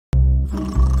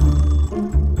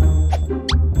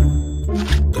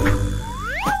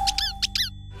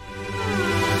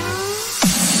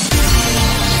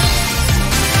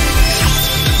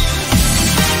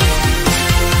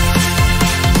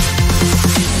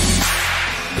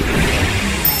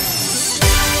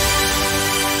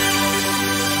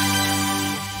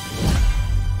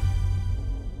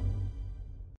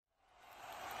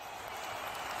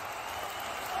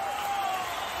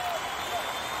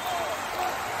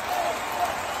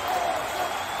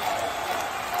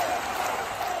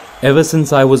Ever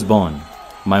since I was born,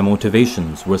 my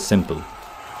motivations were simple.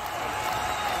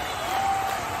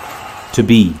 To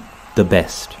be the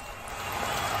best.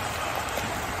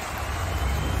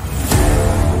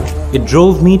 It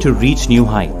drove me to reach new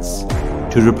heights,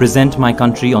 to represent my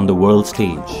country on the world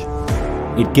stage.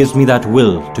 It gives me that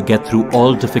will to get through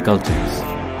all difficulties,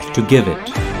 to give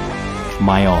it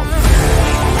my all.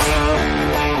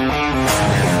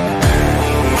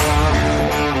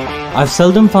 I've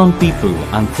seldom found people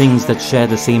and things that share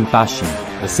the same passion,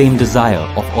 the same desire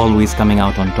of always coming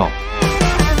out on top.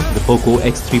 The Poco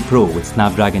X3 Pro with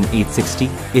Snapdragon 860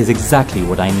 is exactly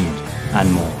what I need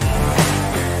and more.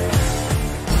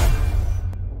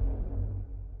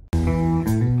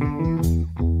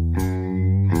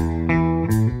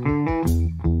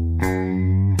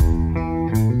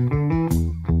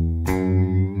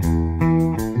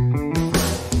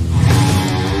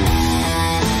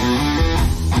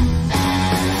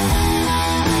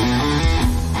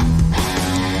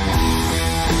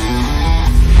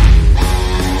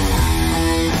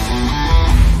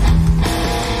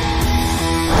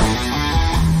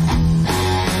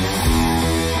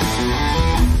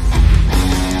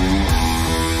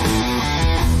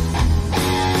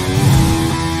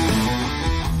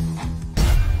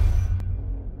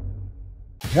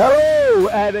 Hello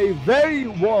and a very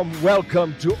warm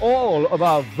welcome to all of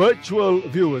our virtual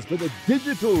viewers for the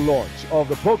digital launch of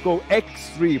the Poco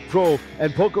X3 Pro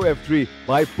and Poco F3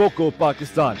 by Poco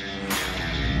Pakistan.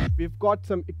 We've got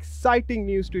some exciting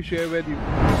news to share with you.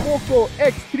 Poco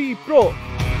X3 Pro.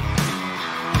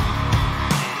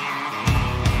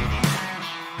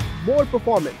 More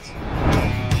performance.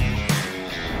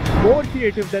 More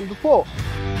creative than before.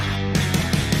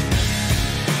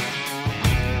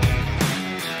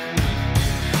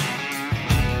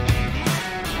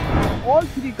 All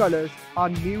three colors are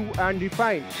new and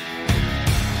refined.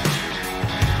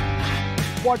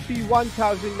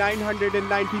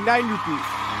 41,999 rupees.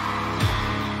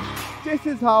 This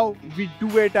is how we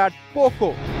do it at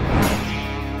Poco.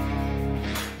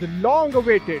 The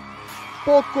long-awaited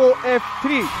Poco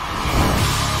F3.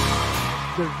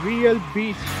 The real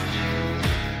beast.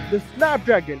 The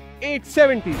Snapdragon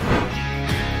 870.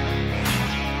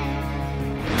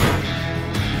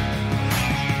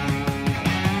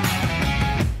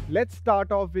 Let's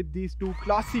start off with these two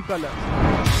classy colors.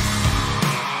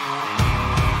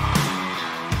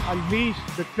 Unleash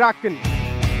the Kraken.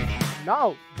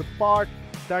 Now the part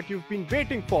that you've been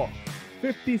waiting for.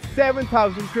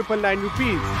 57,999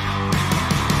 rupees.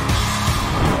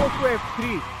 Poco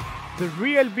F3, the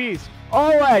real beast.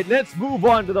 Alright, let's move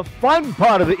on to the fun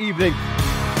part of the evening.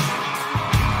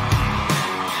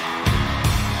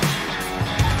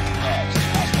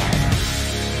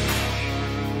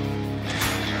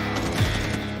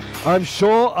 I'm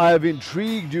sure I've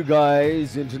intrigued you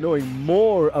guys into knowing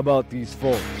more about these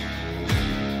phones.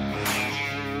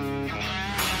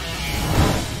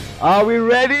 Are we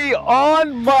ready?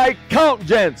 On my count,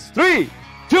 gents. 3,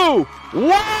 2, 1!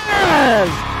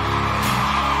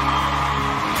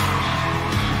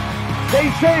 Stay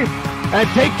safe and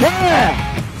take care!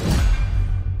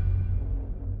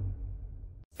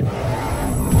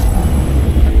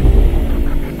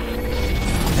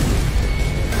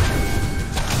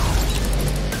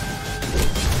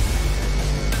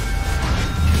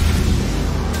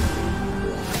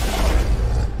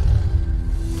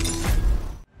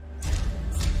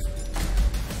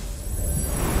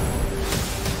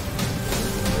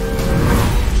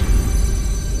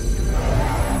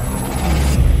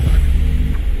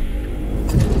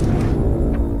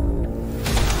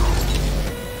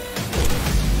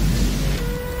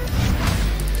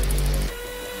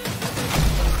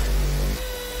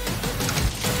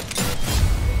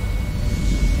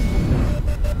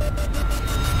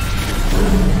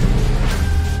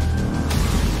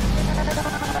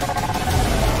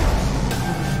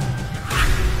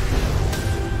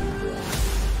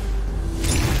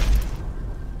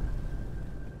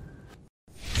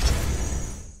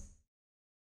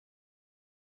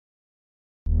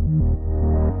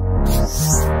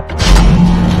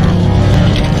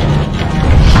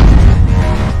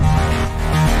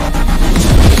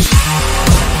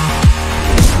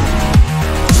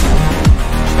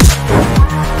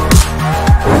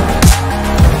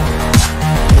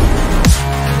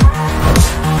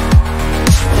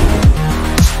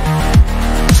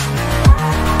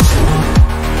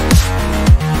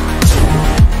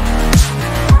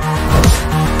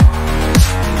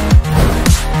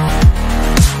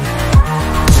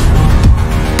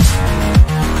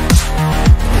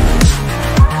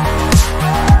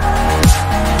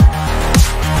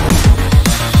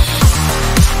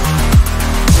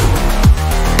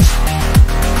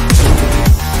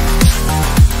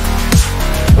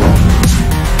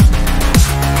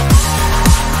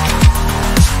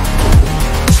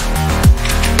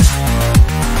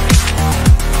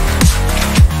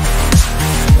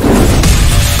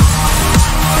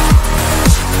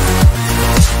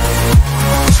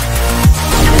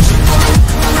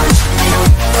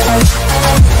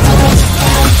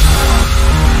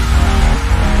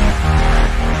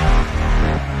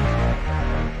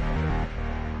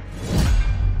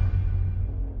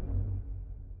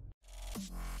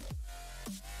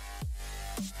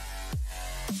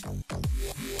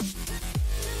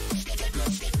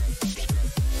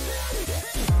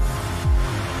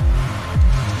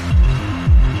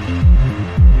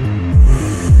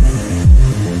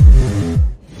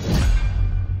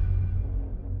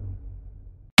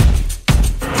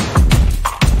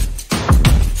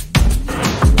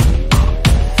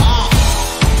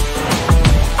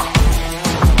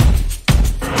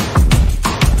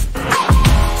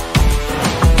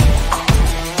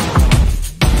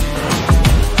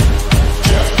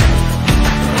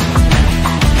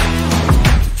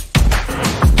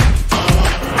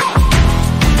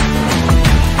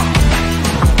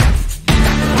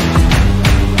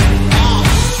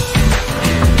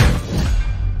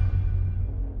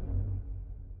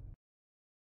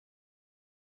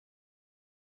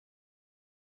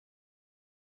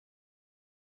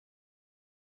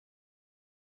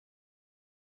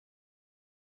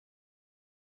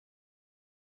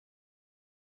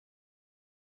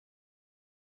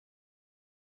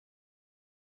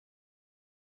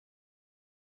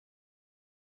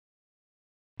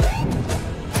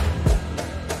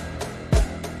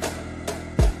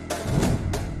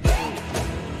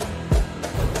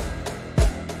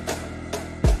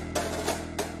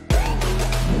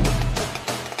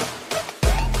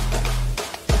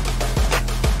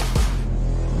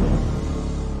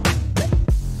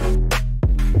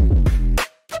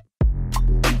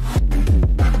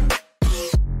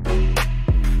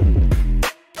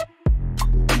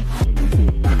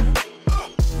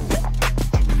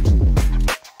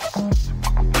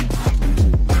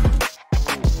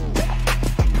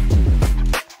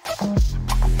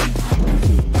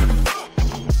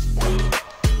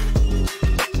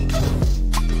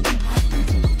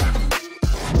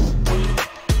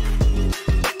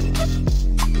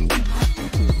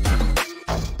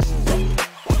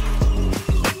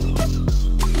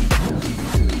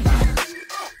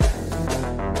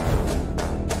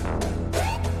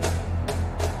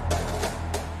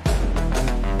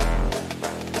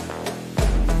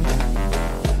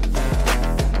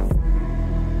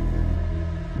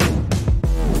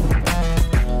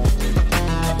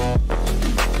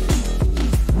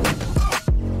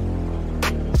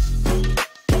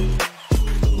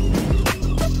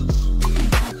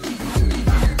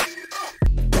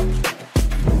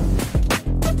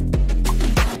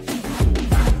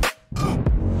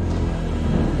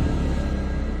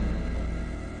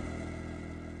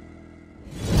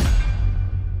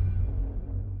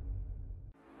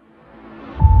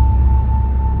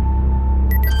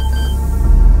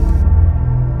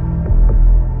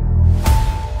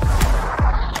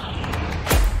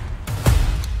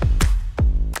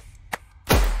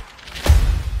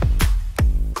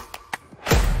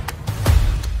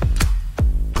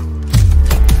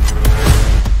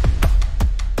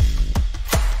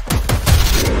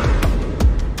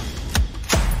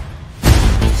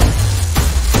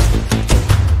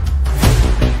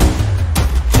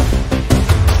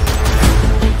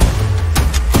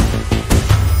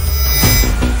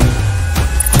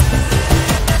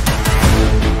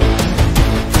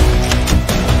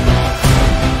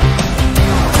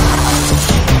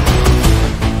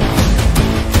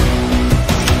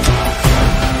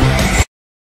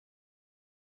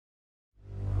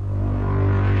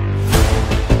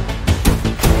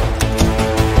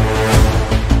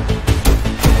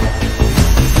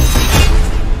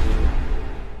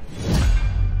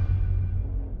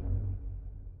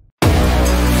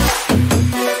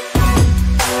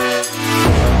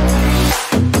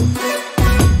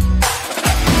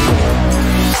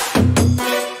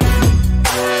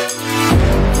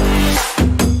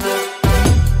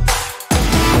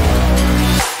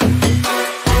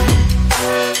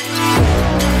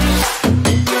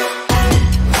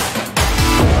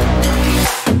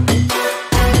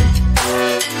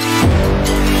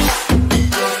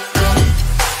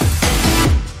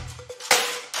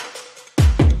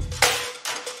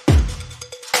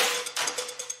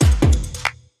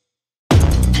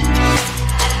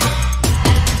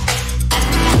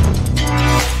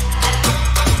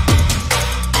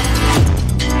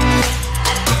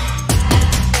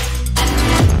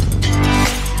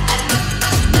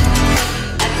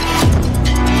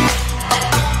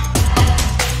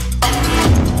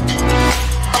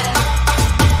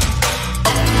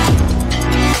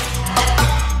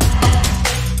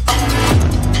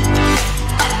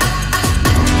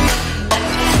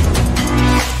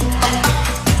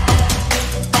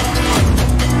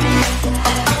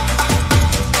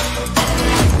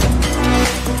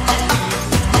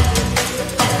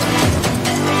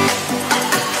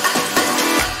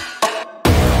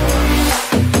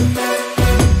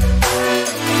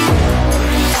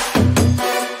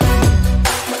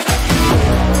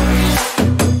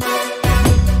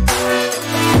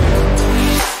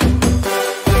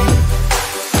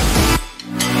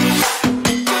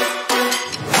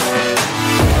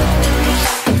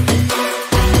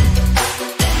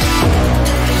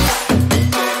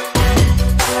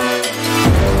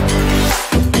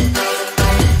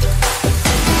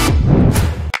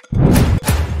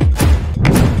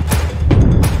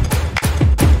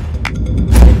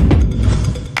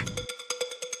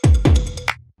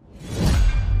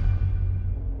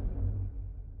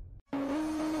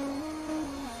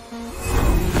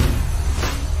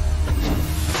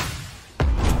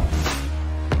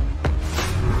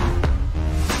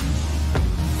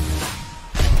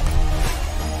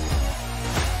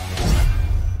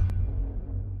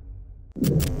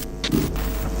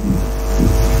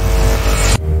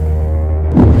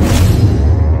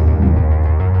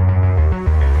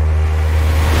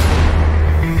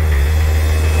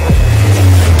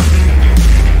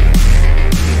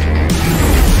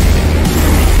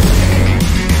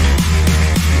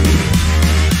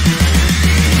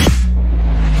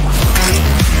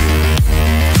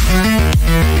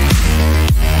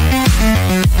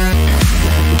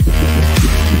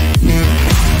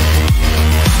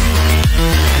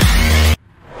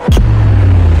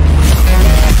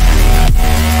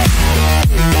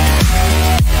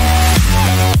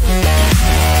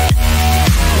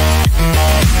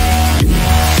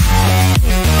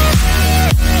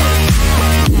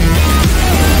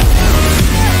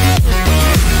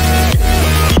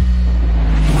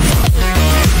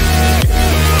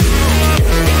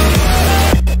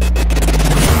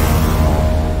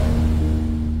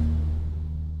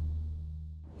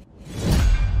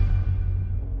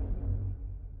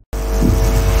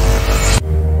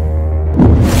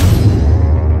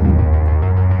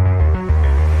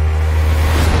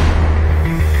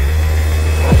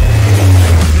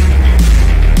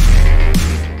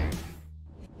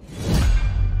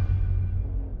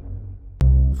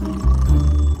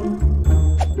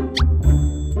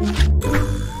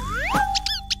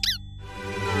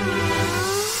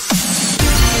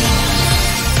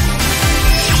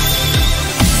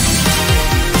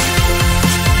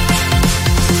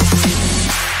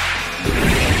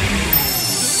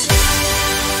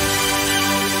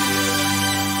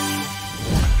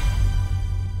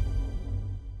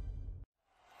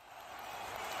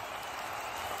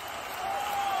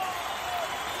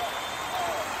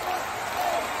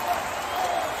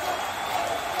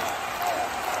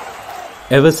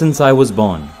 Ever since I was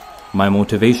born, my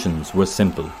motivations were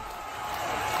simple.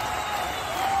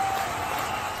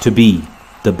 To be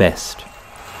the best.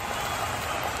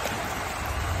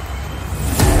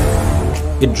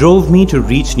 It drove me to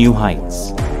reach new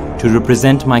heights, to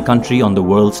represent my country on the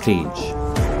world stage.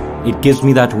 It gives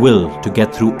me that will to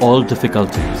get through all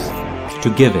difficulties,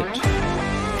 to give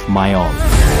it my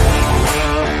all.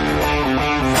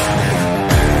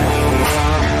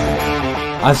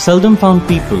 I've seldom found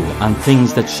people and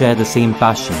things that share the same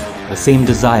passion, the same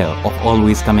desire of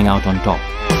always coming out on top.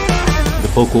 The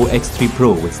Poco X3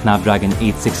 Pro with Snapdragon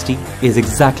 860 is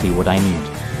exactly what I need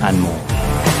and more.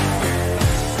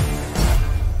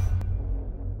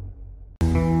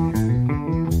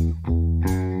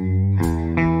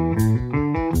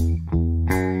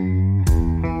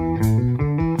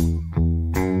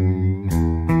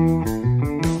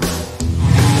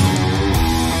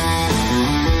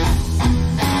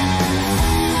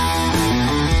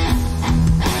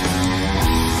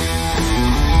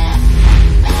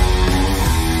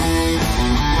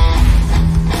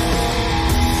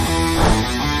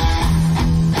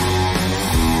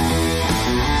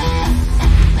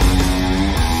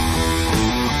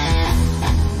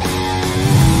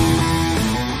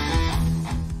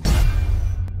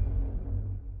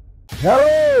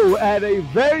 Hello and a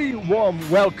very warm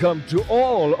welcome to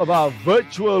all of our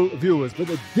virtual viewers for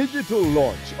the digital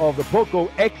launch of the Poco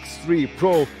X3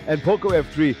 Pro and Poco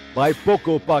F3 by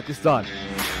Poco Pakistan.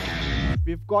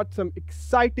 We've got some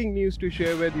exciting news to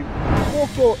share with you.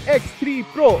 Poco X3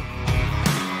 Pro.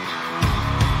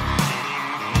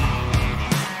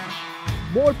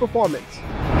 More performance.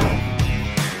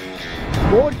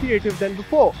 More creative than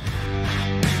before.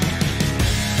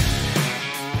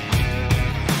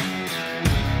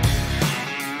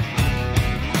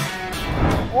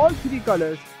 All three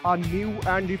colors are new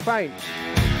and refined.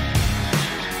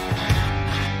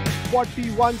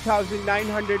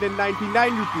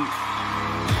 41,999 rupees.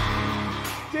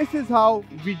 This is how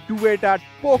we do it at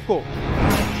Poco.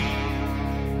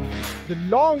 The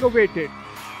long-awaited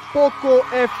Poco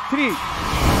F3.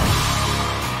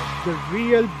 The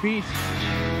real beast.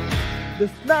 The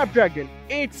Snapdragon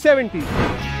 870.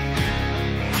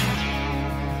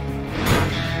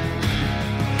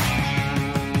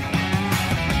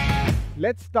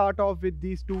 Let's start off with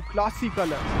these two classy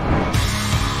colors.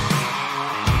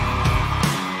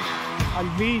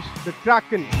 Unleash the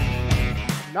Kraken.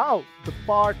 Now the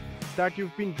part that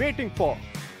you've been waiting for.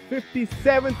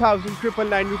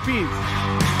 57,999 rupees.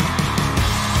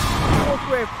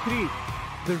 Poco F3,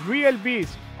 the real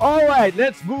beast. Alright,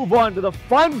 let's move on to the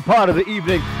fun part of the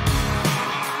evening.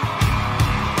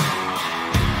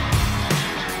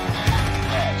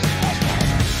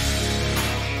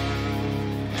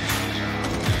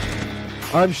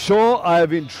 I'm sure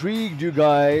I've intrigued you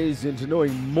guys into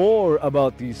knowing more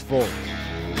about these phones.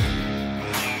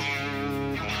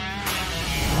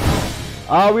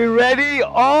 Are we ready?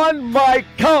 On my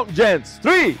count, gents.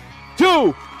 3,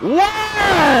 2, 1!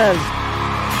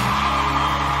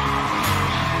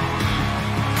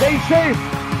 Stay safe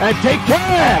and take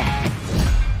care!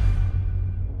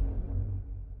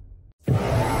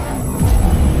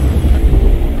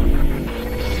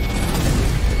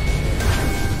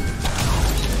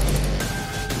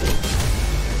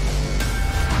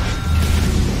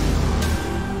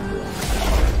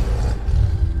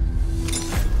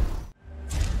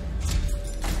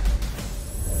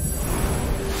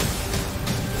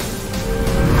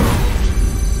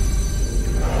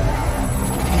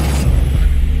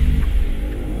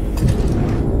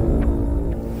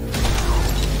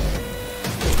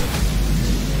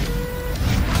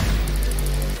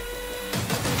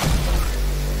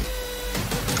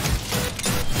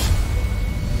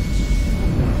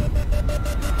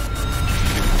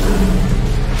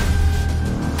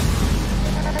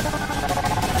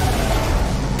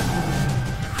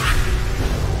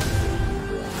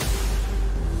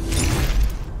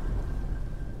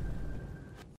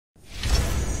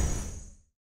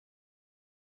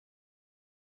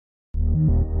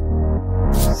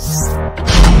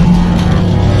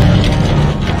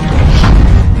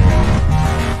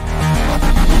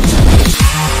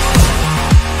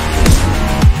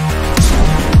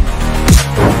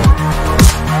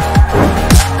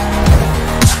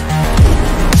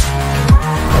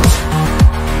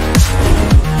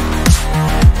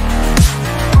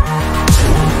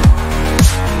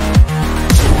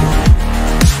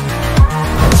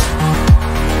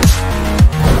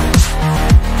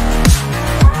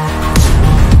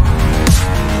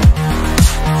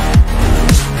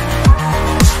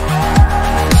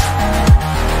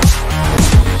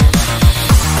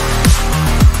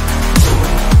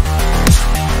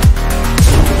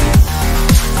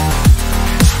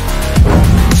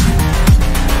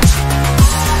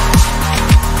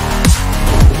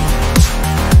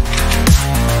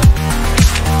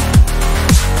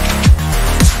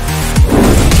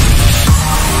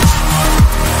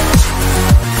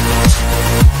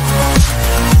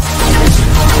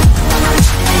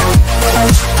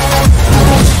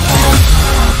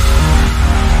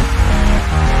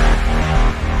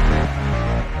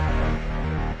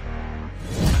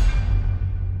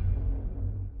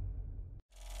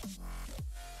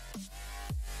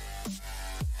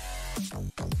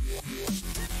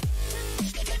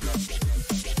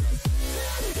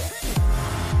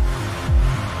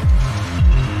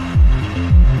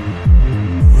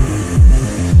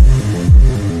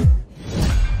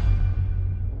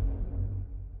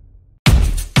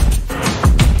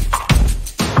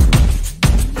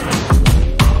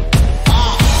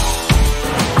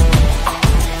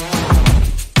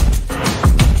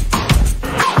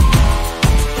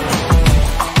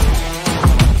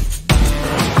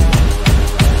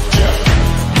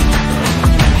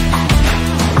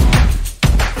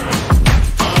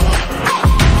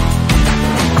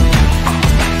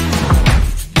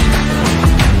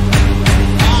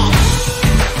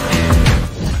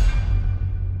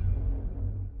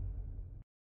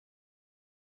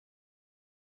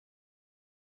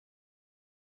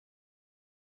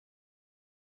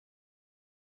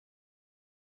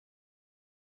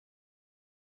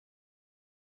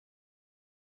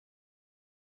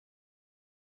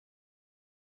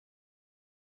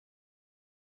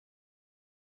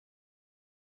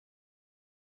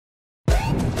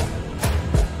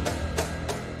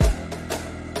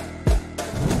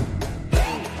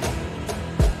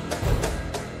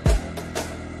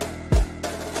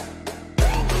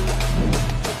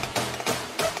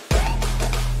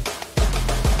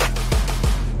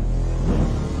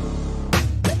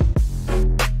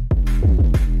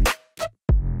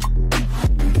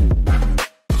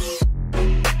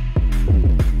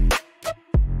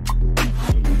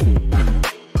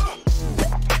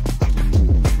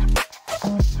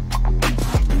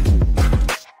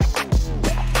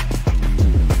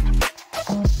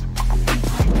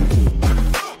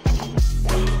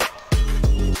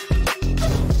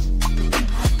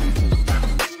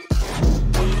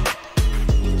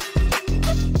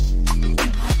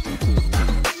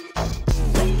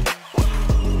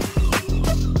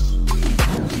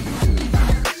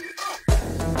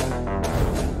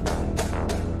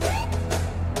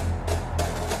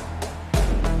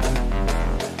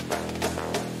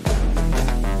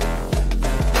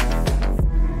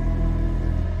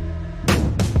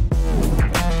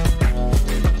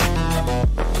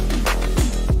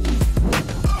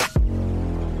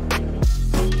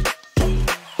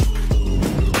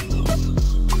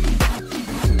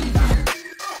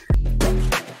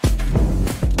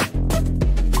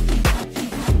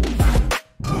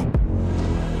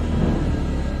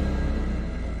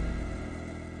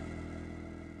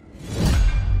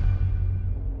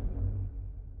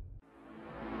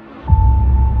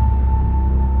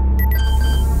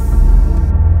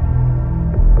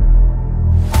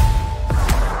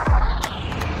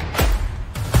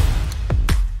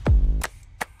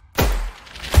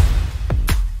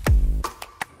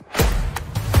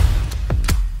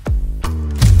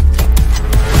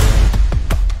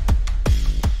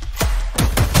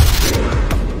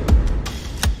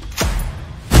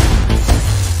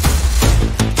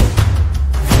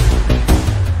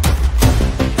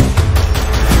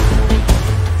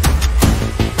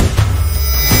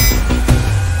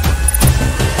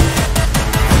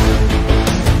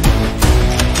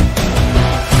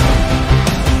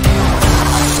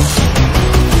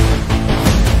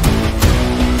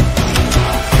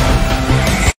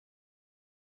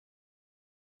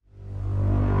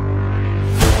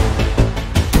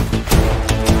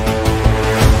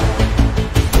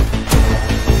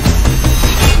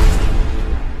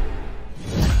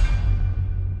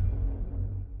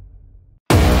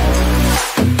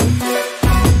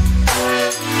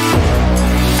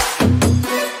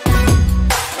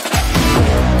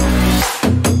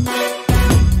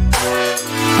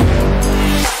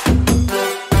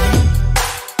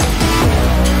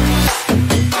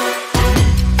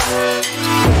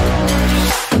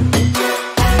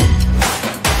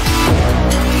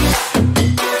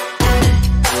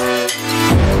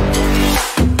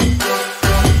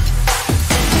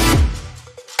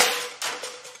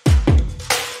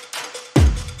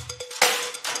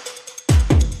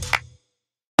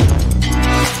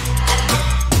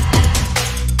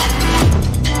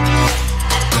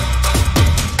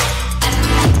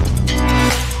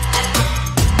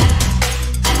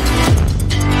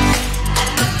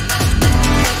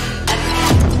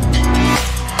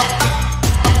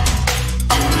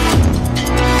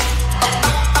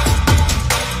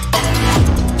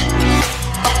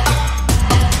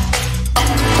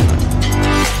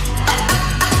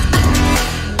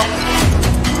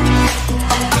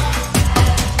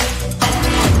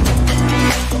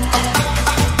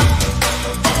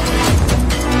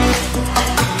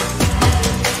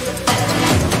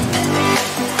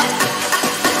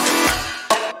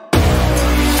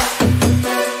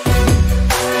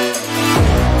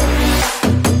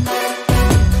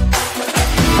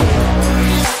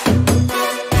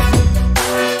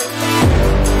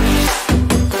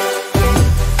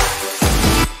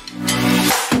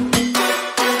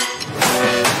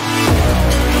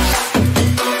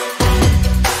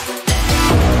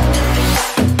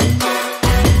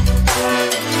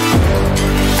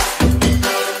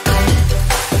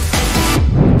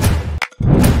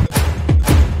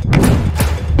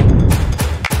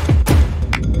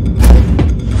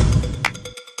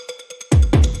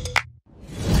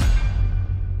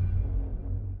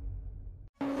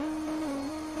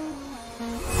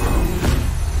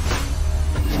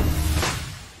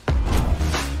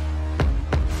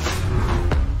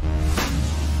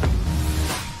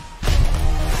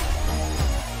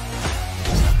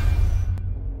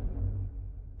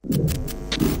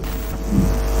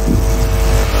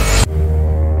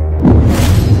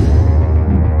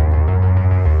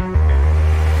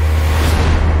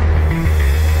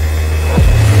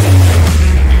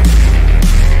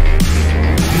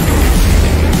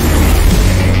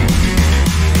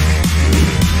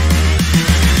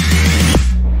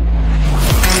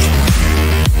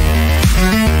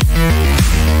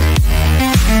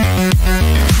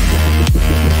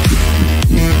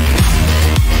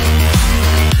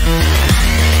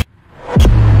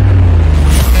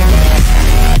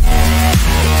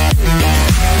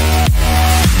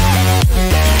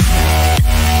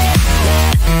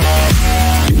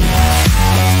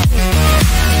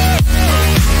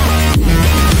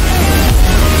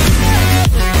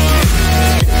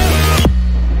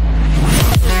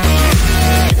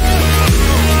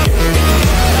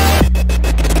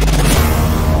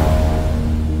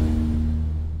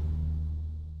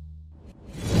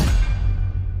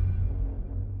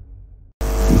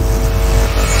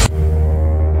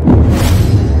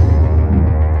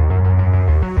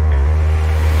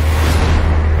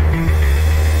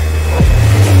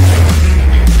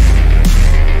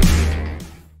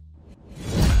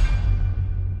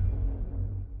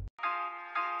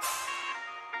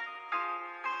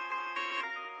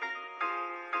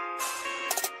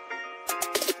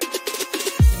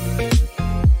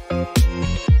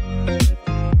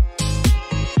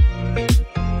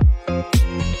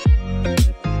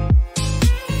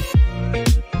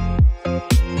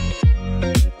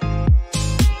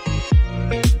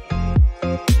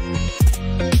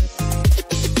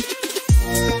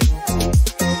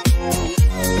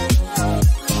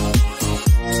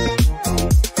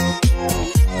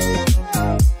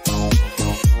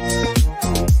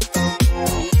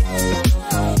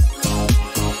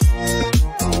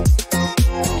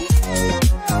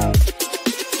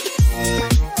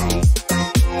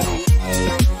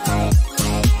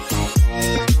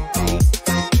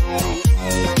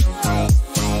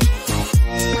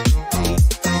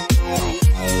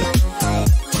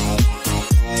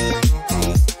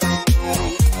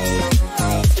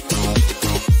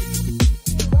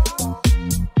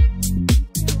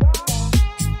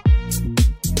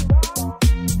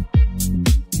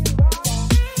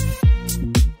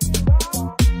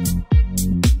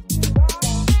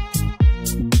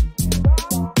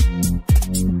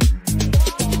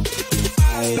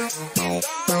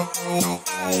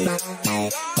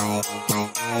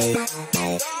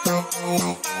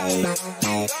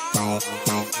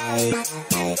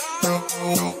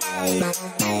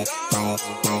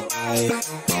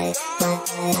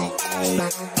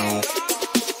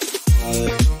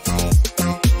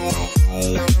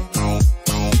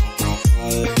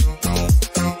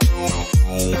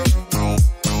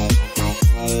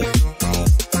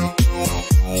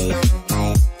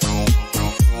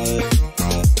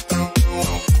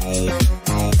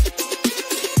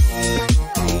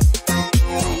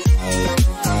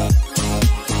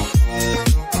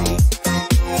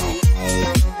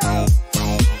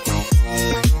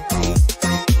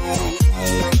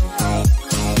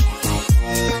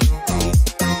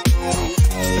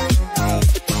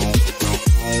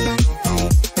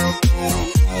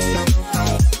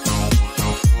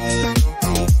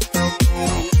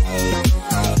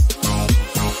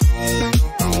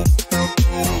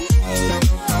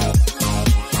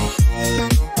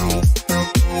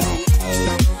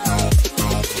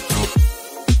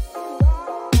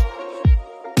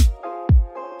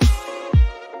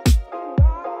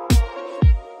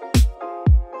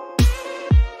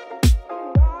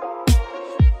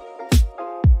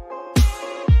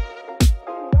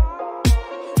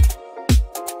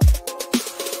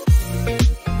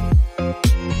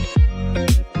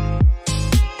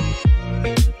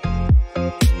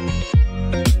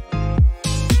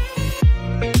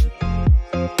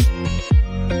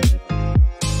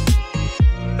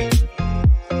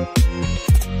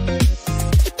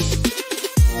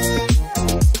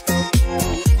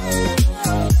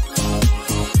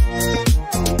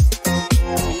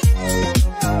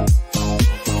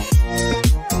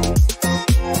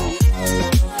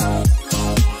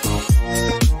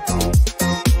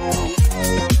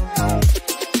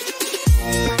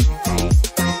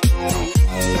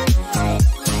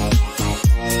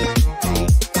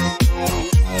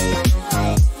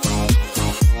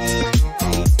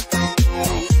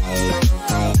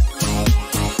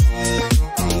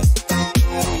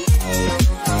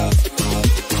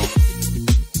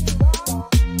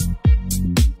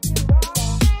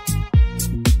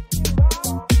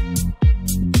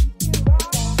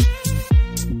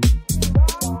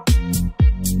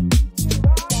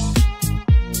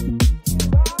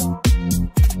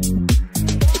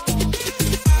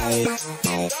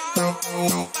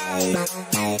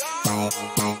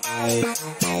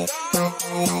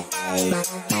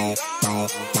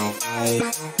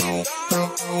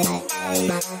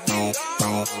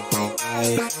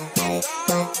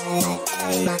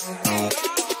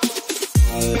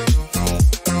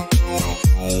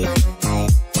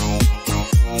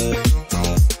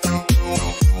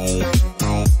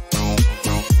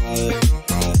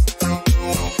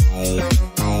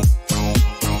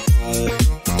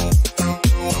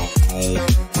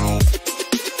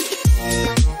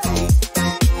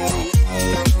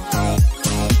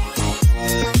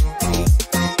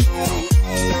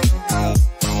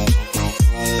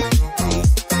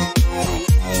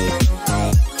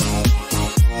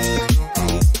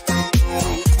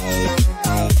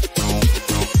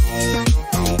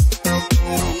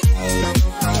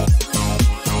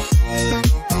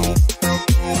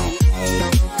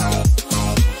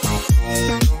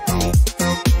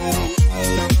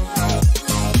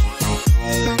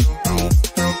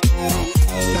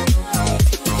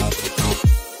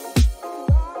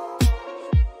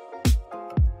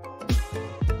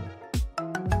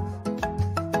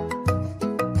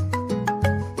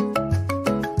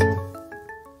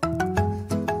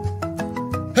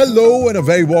 Hello and a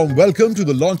very warm welcome to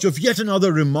the launch of yet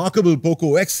another remarkable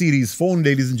Poco X series phone,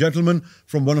 ladies and gentlemen,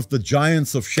 from one of the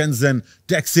giants of Shenzhen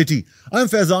Tech City. I'm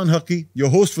Faizan Haqqi, your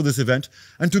host for this event,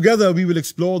 and together we will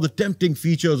explore the tempting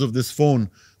features of this phone.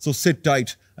 So sit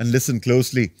tight and listen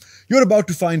closely. You're about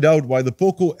to find out why the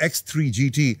Poco X3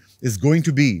 GT is going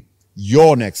to be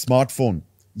your next smartphone.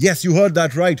 Yes, you heard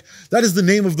that right. That is the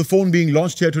name of the phone being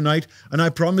launched here tonight, and I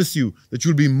promise you that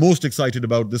you'll be most excited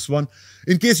about this one.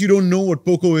 In case you don't know what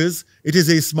Poco is, it is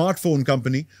a smartphone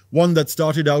company, one that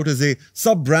started out as a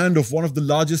sub-brand of one of the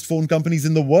largest phone companies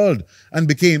in the world and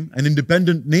became an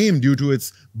independent name due to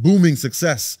its booming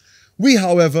success. We,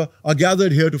 however, are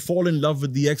gathered here to fall in love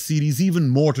with the X series even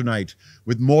more tonight.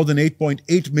 With more than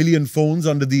 8.8 million phones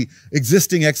under the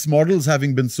existing X models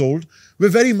having been sold, we're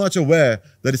very much aware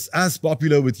that it's as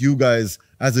popular with you guys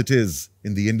as it is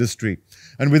in the industry.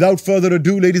 And without further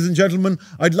ado, ladies and gentlemen,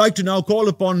 I'd like to now call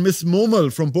upon Miss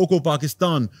Momal from Poco,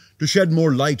 Pakistan to shed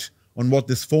more light on what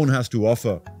this phone has to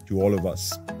offer to all of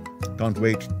us. Can't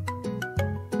wait.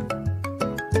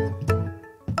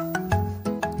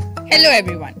 Hello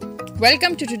everyone.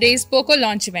 Welcome to today's Poco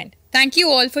launch event. Thank you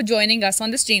all for joining us on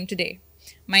the stream today.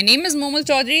 My name is Momal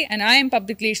Chaudhary and I am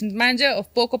Public Relations Manager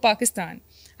of Poco Pakistan.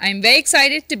 I am very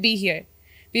excited to be here.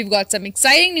 We've got some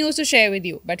exciting news to share with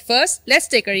you, but first, let's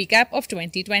take a recap of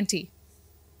 2020.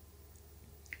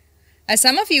 As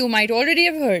some of you might already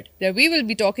have heard, that we will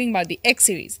be talking about the X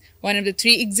series, one of the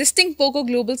 3 existing Poco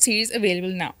global series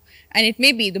available now, and it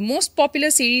may be the most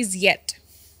popular series yet.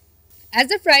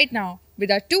 As of right now, with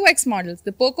our 2X models,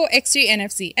 the Poco X3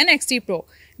 NFC and X3 Pro,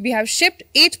 we have shipped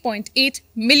 8.8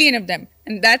 million of them,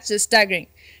 and that's just staggering.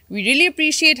 We really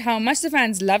appreciate how much the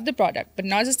fans love the product, but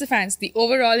not just the fans, the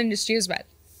overall industry as well.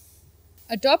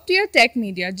 A top-tier tech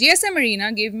media, GSM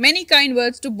Arena, gave many kind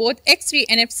words to both X3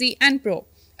 NFC and Pro.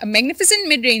 A magnificent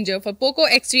mid-ranger for Poco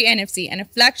X3 NFC and a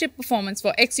flagship performance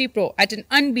for X3 Pro at an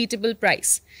unbeatable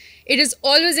price. It is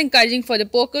always encouraging for the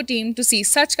Poco team to see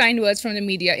such kind words from the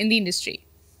media in the industry.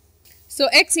 So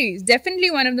X series,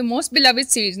 definitely one of the most beloved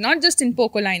series, not just in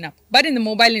Poco lineup, but in the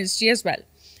mobile industry as well.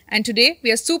 And today,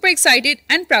 we are super excited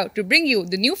and proud to bring you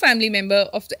the new family member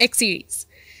of the X series,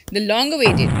 the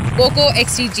long-awaited Poco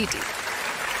X3 GT.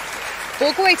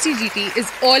 Poco X3 GT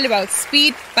is all about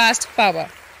speed, fast, power.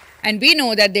 And we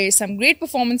know that there is some great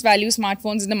performance value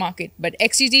smartphones in the market, but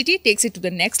X3 GT takes it to the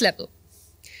next level.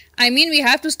 I mean, we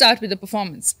have to start with the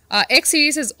performance. Our X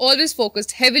series has always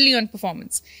focused heavily on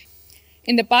performance.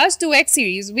 In the past 2 X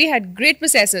series, we had great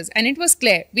processors and it was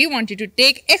clear we wanted to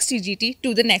take X3 GT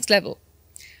to the next level.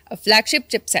 A flagship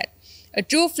chipset. A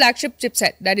true flagship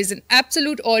chipset that is an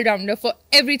absolute all-rounder for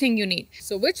everything you need.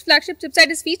 So which flagship chipset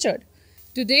is featured?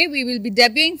 Today we will be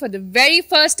debuting for the very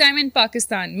first time in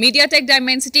Pakistan MediaTek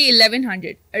Dimensity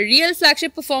 1100, a real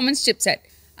flagship performance chipset.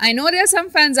 I know there are some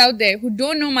fans out there who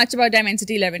don't know much about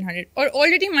Dimensity 1100 or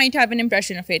already might have an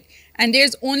impression of it, and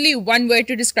there's only one word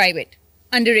to describe it: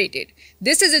 underrated.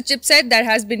 This is a chipset that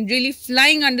has been really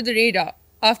flying under the radar.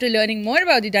 After learning more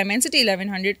about the Dimensity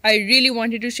 1100, I really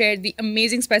wanted to share the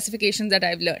amazing specifications that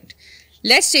I've learned.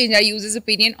 Let's change our users'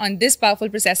 opinion on this powerful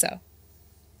processor.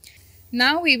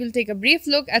 Now we will take a brief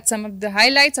look at some of the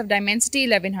highlights of Dimensity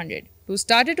 1100. To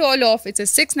start it all off, it's a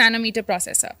 6nm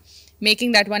processor,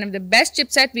 making that one of the best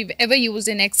chipset we've ever used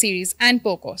in X series and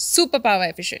Poco, super power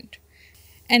efficient.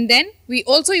 And then we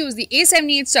also use the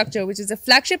A78 structure, which is a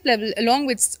flagship level along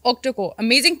with octa-core.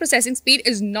 Amazing processing speed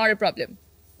is not a problem.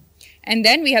 And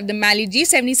then we have the Mali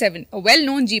G77, a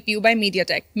well-known GPU by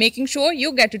MediaTek, making sure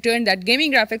you get to turn that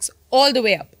gaming graphics all the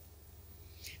way up.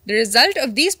 The result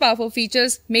of these powerful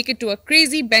features make it to a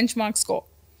crazy benchmark score.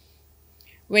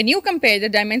 When you compare the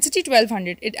Dimensity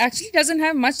 1200, it actually doesn't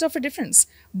have much of a difference.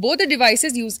 Both the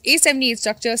devices use A78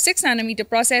 structure, 6nm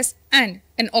process and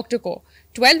an octa-core.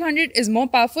 1200 is more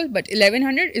powerful, but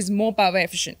 1100 is more power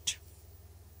efficient.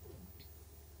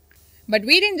 But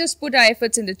we didn't just put our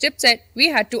efforts in the chipset, we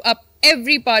had to up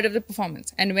every part of the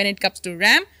performance. And when it comes to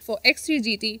RAM, for X3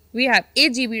 GT, we have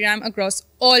 8GB RAM across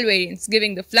all variants,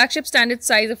 giving the flagship standard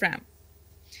size of RAM.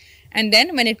 And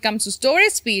then when it comes to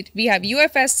storage speed, we have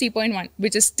UFS 3.1,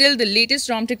 which is still the latest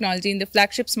ROM technology in the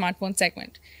flagship smartphone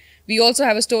segment. We also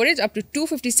have a storage up to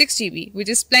 256GB, which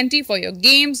is plenty for your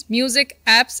games, music,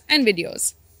 apps, and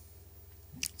videos.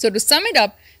 So to sum it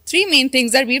up, 3 main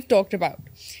things that we've talked about.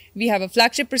 We have a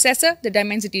flagship processor, the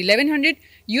Dimensity 1100,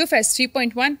 UFS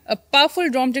 3.1, a powerful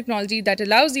ROM technology that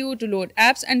allows you to load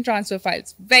apps and transfer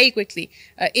files very quickly,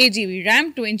 a 8GB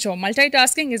RAM to ensure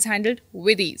multitasking is handled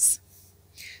with ease.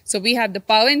 So we have the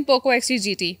power in Poco X3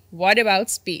 GT. What about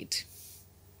speed?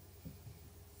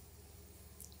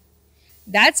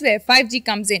 That's where 5G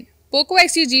comes in. Poco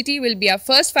X3 GT will be our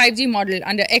first 5G model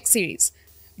under X series.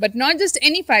 But not just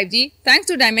any 5G, thanks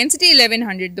to Dimensity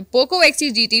 1100, the Poco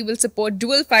X3 GT will support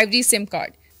dual 5G SIM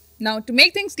card. Now, to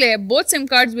make things clear, both SIM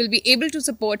cards will be able to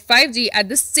support 5G at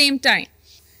the same time.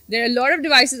 There are a lot of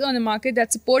devices on the market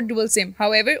that support dual SIM,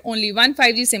 however, only one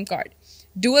 5G SIM card.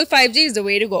 Dual 5G is the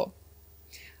way to go.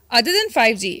 Other than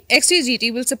 5G, X3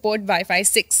 GT will support Wi-Fi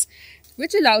 6,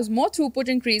 which allows more throughput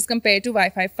increase compared to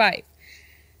Wi-Fi 5.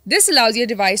 This allows your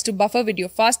device to buffer video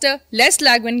faster, less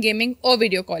lag when gaming or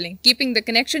video calling, keeping the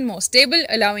connection more stable,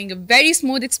 allowing a very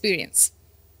smooth experience.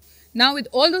 Now with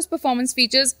all those performance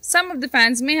features, some of the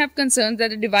fans may have concerns that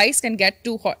the device can get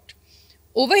too hot.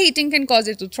 Overheating can cause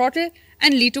it to throttle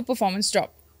and lead to performance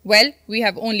drop. Well, we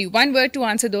have only one word to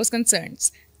answer those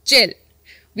concerns: chill.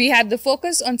 We have the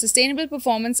focus on sustainable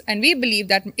performance and we believe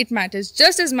that it matters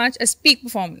just as much as peak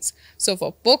performance. So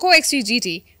for Poco X3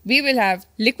 GT, we will have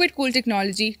Liquid Cool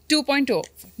Technology 2.0.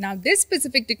 Now this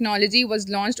specific technology was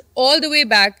launched all the way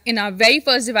back in our very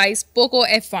first device, Poco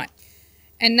F1.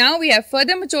 And now we have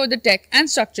further matured the tech and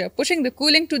structure, pushing the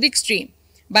cooling to the extreme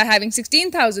by having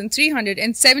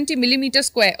 16,370mm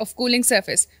square of cooling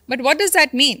surface. But what does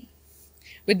that mean?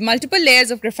 With multiple layers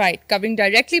of graphite covering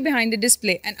directly behind the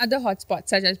display and other hotspots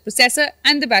such as processor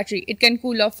and the battery, it can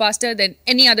cool off faster than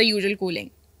any other usual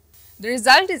cooling. The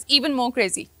result is even more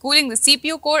crazy, cooling the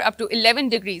CPU core up to 11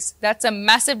 degrees. That's a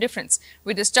massive difference.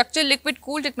 With the structured liquid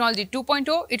cool technology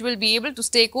 2.0, it will be able to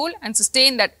stay cool and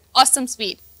sustain that awesome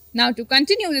speed. Now, to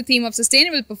continue the theme of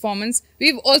sustainable performance,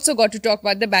 we've also got to talk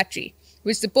about the battery,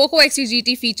 which the Poco X3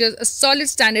 GT features a solid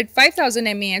standard 5000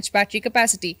 mAh battery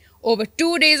capacity, over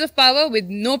 2 days of power with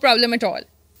no problem at all.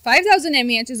 5000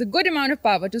 mAh is a good amount of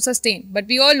power to sustain, but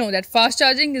we all know that fast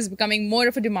charging is becoming more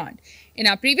of a demand. In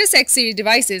our previous X series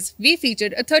devices, we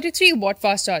featured a 33 watt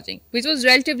fast charging, which was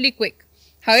relatively quick.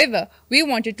 However, we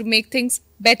wanted to make things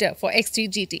better for X3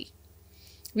 GT.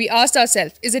 We asked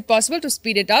ourselves, is it possible to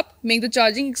speed it up, make the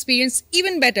charging experience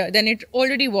even better than it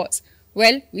already was?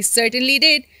 Well, we certainly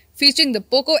did. Featuring the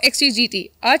Poco X3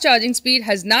 GT, our charging speed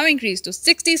has now increased to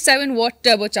 67 watt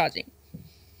turbocharging.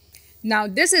 Now,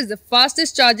 this is the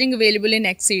fastest charging available in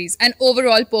X series and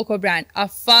overall Poco brand, our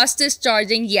fastest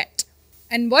charging yet.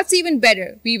 And what's even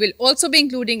better, we will also be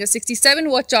including a 67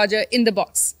 watt charger in the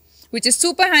box, which is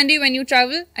super handy when you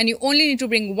travel and you only need to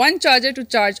bring one charger to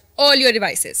charge all your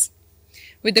devices.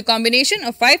 With the combination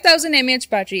of 5000 mAh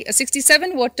battery, a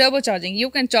 67 watt turbocharging,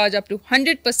 you can charge up to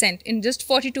 100% in just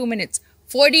 42 minutes.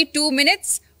 42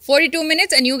 minutes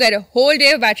and you get a whole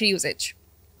day of battery usage.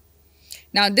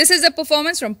 Now, this is the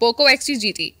performance from Poco X3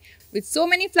 GT. With so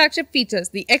many flagship features,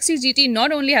 the X3 GT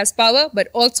not only has power but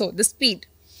also the speed.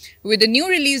 With the new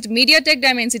released MediaTek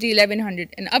Dimensity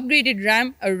 1100, an upgraded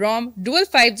RAM, a ROM, dual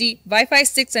 5G, Wi-Fi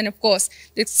 6 and of course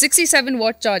the 67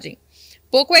 watt charging,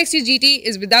 Poco X3 GT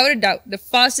is without a doubt the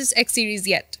fastest X series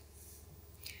yet.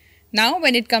 Now,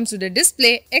 when it comes to the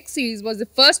display, X series was the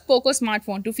first Poco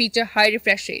smartphone to feature high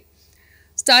refresh rate.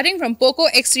 Starting from Poco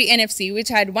X3 NFC, which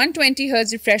had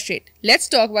 120Hz refresh rate, let's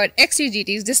talk about X3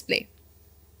 GT's display.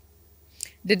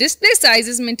 The display size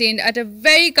is maintained at a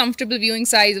very comfortable viewing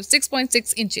size of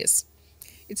 6.6 inches.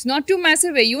 It's not too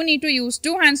massive where you need to use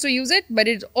two hands to use it, but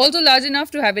it's also large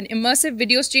enough to have an immersive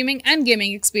video streaming and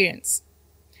gaming experience.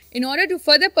 In order to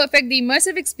further perfect the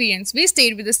immersive experience, we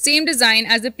stayed with the same design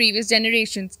as the previous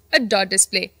generations, a dot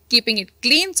display, keeping it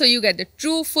clean so you get the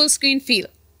true full screen feel.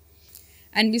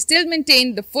 And we still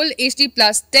maintained the full HD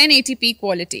Plus 1080p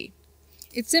quality.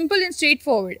 It's simple and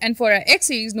straightforward, and for our X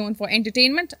series known for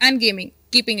entertainment and gaming,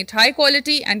 keeping it high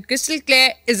quality and crystal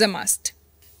clear is a must.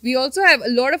 We also have a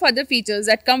lot of other features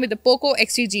that come with the Poco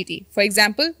X3 GT. For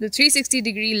example, the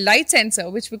 360-degree light sensor,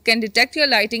 which can detect your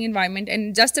lighting environment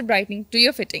and adjust the brightening to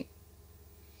your fitting.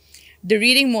 The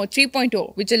Reading Mode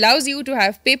 3.0, which allows you to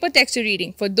have paper texture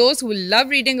reading. For those who love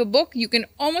reading a book, you can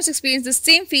almost experience the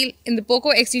same feel in the Poco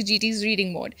X3 GT's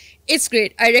reading mode. It's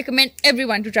great. I recommend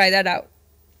everyone to try that out.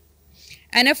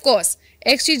 And of course,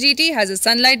 X3 GT has a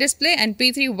sunlight display and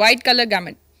P3 wide color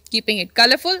gamut, keeping it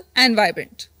colorful and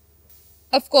vibrant.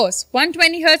 Of course,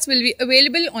 120Hz will be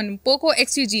available on Poco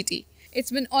X3 GT.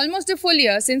 It's been almost a full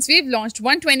year since we've launched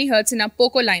 120Hz in our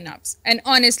Poco lineups. And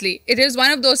honestly, it is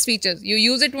one of those features. You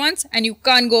use it once and you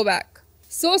can't go back.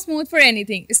 So smooth for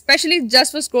anything, especially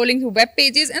just for scrolling through web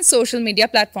pages and social media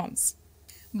platforms.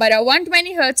 But our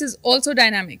 120Hz is also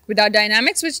dynamic. With our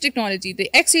dynamic switch technology, the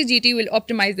X3 GT will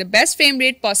optimize the best frame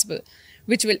rate possible,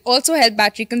 which will also help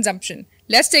battery consumption.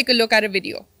 Let's take a look at a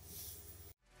video.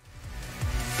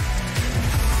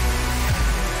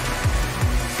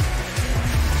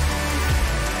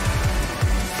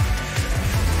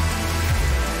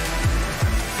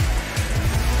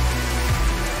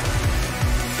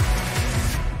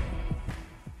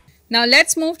 Now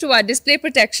let's move to our display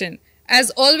protection. As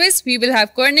always, we will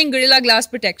have Corning Gorilla Glass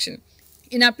protection.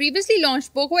 In our previously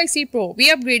launched Poco X3 Pro, we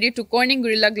upgraded to Corning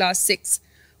Gorilla Glass 6.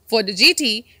 For the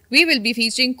GT, we will be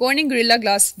featuring Corning Gorilla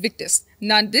Glass Victus.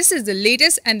 Now this is the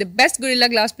latest and the best Gorilla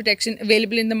Glass protection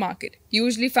available in the market,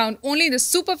 usually found only in the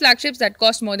super flagships that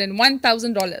cost more than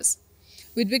 $1,000.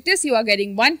 With Victus, you are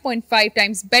getting 1.5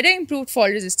 times better improved fall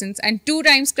resistance and 2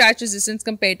 times scratch resistance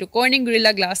compared to Corning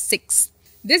Gorilla Glass 6.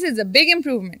 This is a big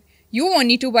improvement. You won't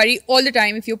need to worry all the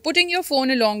time if you're putting your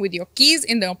phone along with your keys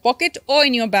in the pocket or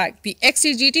in your bag. The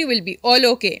X3 GT will be all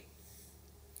okay.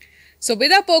 So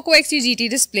with our Poco X3 GT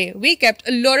display, we kept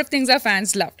a lot of things our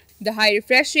fans loved. The high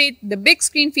refresh rate, the big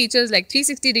screen features like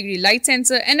 360-degree light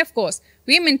sensor, and of course,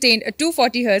 we maintained a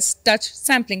 240Hz touch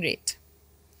sampling rate.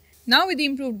 Now with the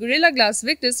improved Gorilla Glass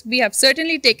Victus, we have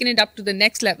certainly taken it up to the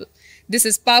next level. This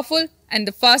is powerful and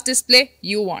the fast display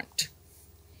you want.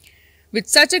 With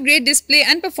such a great display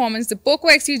and performance, the Poco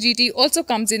X3 GT also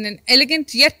comes in an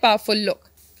elegant yet powerful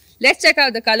look. Let's check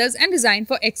out the colors and design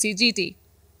for X3 GT.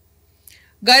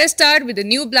 Gotta start with the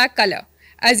new black color.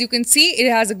 As you can see, it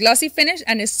has a glossy finish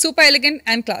and is super elegant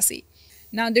and classy.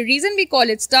 Now the reason we call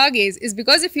it Stargaze is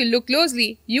because if you look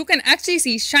closely, you can actually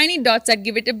see shiny dots that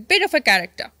give it a bit of a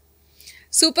character.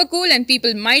 Super cool, and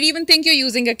people might even think you're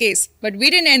using a case. But we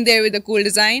didn't end there with a cool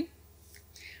design.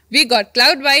 We got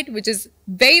Cloud White, which is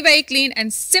very clean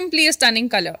and simply a stunning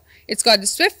color. It's got the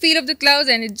swift feel of the clouds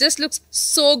and it just looks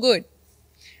so good.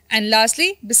 And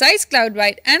lastly, besides Cloud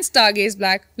White and Stargaze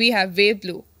Black, we have Wave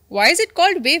Blue. Why is it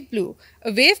called Wave Blue?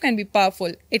 A wave can be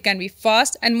powerful, it can be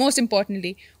fast, and most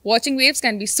importantly, watching waves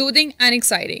can be soothing and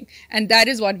exciting. And that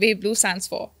is what Wave Blue stands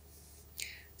for.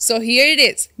 So here it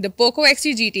is, the Poco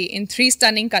X3 GT in 3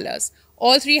 stunning colors.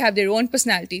 All 3 have their own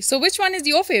personality. So which one is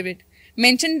your favorite?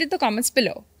 Mention it in the comments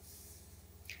below.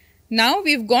 Now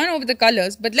we've gone over the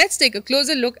colors, but let's take a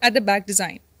closer look at the back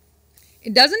design.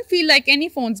 It doesn't feel like any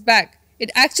phone's back.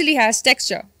 It actually has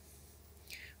texture.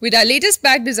 With our latest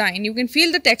back design, you can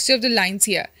feel the texture of the lines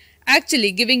here,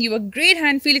 actually giving you a great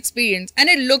hand feel experience, and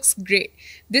it looks great.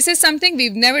 This is something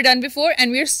we've never done before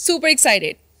and we're super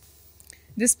excited.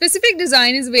 This specific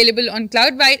design is available on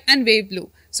Cloud White and Wave Blue.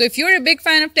 So if you're a big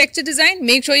fan of texture design,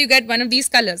 make sure you get one of these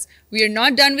colors. We are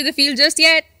not done with the feel just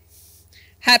yet.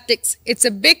 Haptics. It's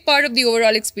a big part of the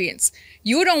overall experience.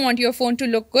 You don't want your phone to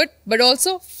look good, but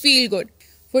also feel good.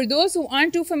 For those who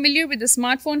aren't too familiar with the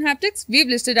smartphone haptics, we've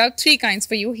listed out 3 kinds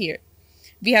for you here.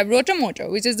 We have rotomotor,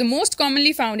 which is the most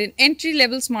commonly found in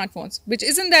entry-level smartphones, which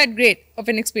isn't that great of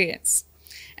an experience.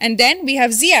 And then we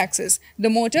have Z-axis, the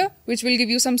motor, which will give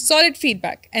you some solid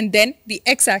feedback. And then the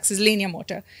X-axis linear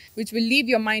motor, which will leave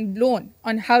your mind blown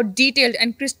on how detailed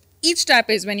and crisp each tap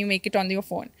is when you make it on your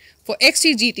phone. For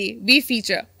X3 GT, we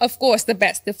feature, of course, the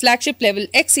best, the flagship level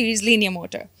X series linear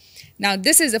motor. Now,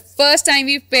 this is the first time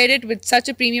we've paired it with such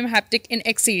a premium haptic in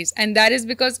X series, and that is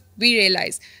because we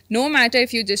realize no matter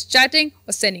if you're just chatting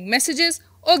or sending messages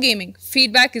or gaming,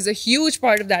 feedback is a huge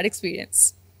part of that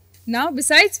experience. Now,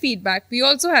 besides feedback, we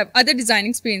also have other design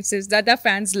experiences that our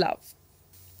fans love,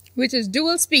 which is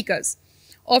dual speakers,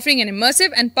 offering an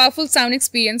immersive and powerful sound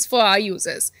experience for our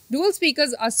users. Dual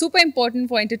speakers are super important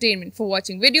for entertainment, for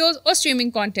watching videos or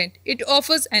streaming content. It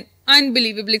offers an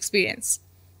unbelievable experience.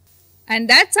 And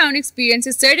that sound experience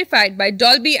is certified by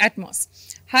Dolby Atmos,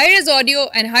 high-res audio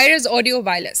and high-res audio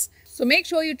wireless. So make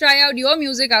sure you try out your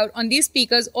music out on these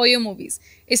speakers or your movies.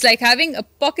 It's like having a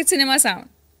pocket cinema sound.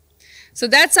 So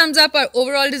that sums up our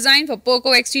overall design for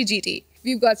Poco X3 GT.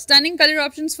 We've got stunning color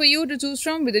options for you to choose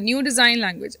from with a new design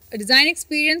language, a design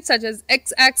experience such as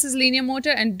X-axis linear motor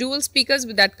and dual speakers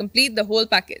that complete the whole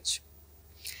package.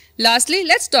 Lastly,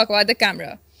 let's talk about the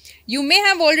camera. You may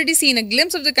have already seen a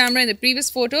glimpse of the camera in the previous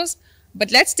photos,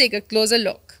 but let's take a closer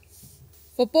look.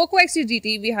 For Poco X3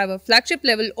 GT, we have a flagship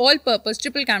level all-purpose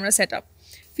triple camera setup,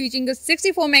 featuring a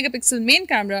 64 megapixel main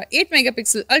camera, 8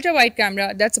 megapixel ultra-wide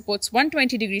camera that supports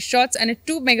 120-degree shots and a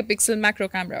 2 megapixel macro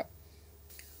camera.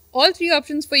 All 3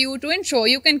 options for you to ensure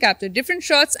you can capture different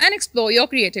shots and explore your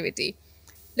creativity.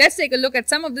 Let's take a look at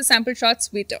some of the sample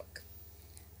shots we took.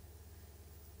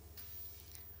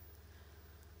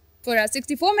 For our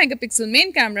 64 megapixel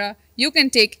main camera, you can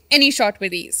take any shot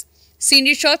with ease.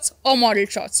 Scenery shots or model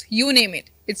shots, you name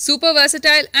it. It's super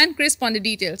versatile and crisp on the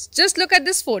details. Just look at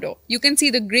this photo. You can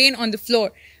see the grain on the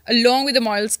floor along with the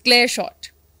model's clear shot.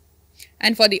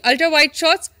 And for the ultra-wide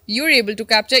shots, you're able to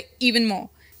capture even more.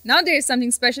 Now there is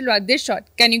something special about this shot.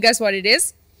 Can you guess what it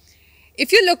is?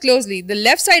 If you look closely, the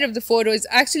left side of the photo is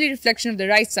actually a reflection of the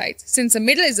right side, since the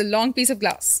middle is a long piece of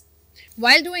glass.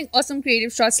 While doing awesome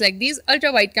creative shots like these,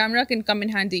 ultra-wide camera can come in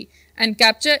handy and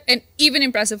capture an even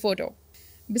impressive photo.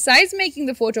 Besides making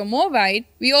the photo more wide,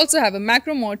 we also have a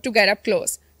macro mode to get up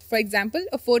close. For example,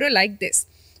 a photo like this,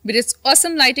 with its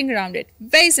awesome lighting around it.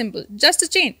 Very simple, just a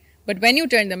chain. But when you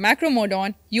turn the macro mode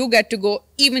on, you get to go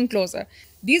even closer.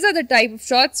 These are the type of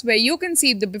shots where you can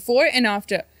see the before and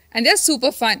after, and they're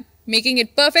super fun, making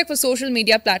it perfect for social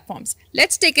media platforms.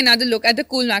 Let's take another look at the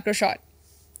cool macro shot.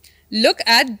 Look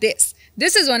at this.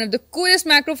 This is one of the coolest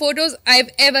macro photos I've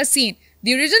ever seen.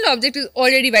 The original object is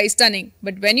already very stunning,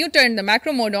 but when you turn the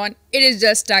macro mode on, it is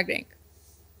just staggering.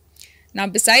 Now,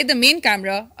 beside the main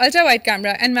camera, ultra-wide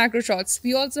camera and macro shots,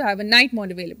 we also have a night mode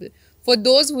available. For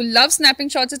those who love snapping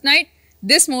shots at night,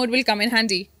 this mode will come in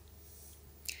handy.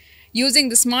 Using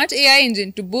the smart AI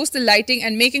engine to boost the lighting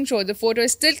and making sure the photo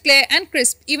is still clear and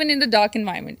crisp even in the dark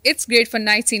environment. It's great for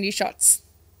night scenery shots.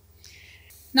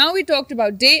 Now we talked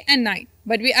about day and night,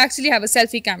 but we actually have a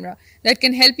selfie camera that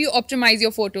can help you optimize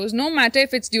your photos no matter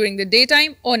if it's during the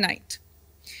daytime or night.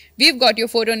 We've got your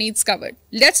photo needs covered.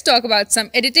 Let's talk about some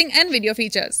editing and video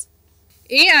features.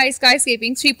 AI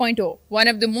Skyscaping 3.0, one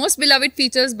of the most beloved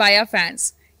features by our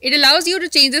fans. It allows you to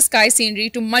change the sky scenery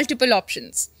to multiple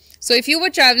options. So if you were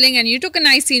traveling and you took a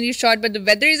nice scenery shot but the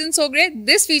weather isn't so great,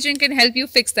 this feature can help you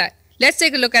fix that. Let's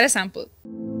take a look at a sample.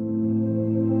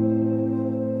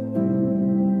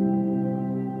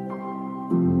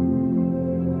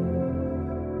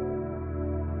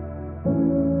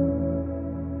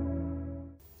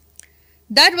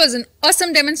 That was an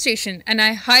awesome demonstration and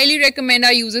I highly recommend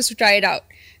our users to try it out.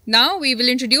 Now we will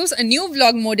introduce a new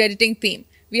vlog mode editing theme.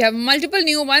 We have multiple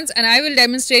new ones and I will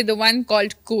demonstrate the one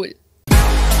called Cool.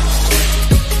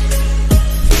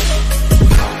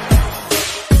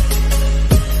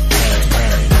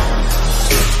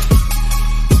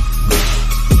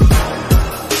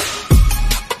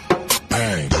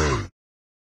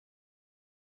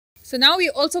 So now we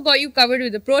also got you covered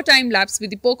with the Pro time lapse with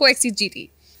the Poco X3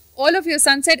 GT. All of your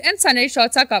sunset and sunrise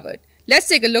shots are covered. Let's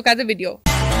take a look at the video.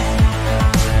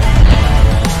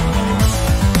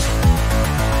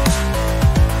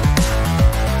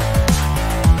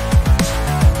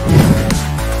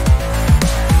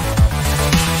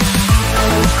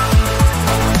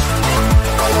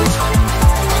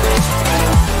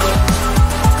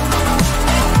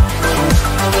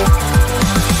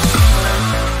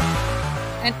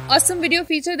 An awesome video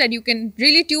feature that you can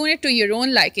really tune it to your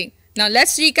own liking. Now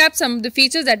let's recap some of the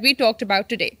features that we talked about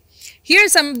today. Here are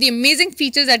some of the amazing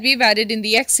features that we've added in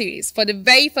the X series for the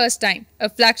very first time. A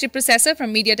flagship processor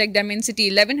from MediaTek Dimensity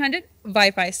 1100,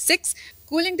 Wi-Fi 6,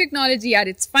 cooling technology at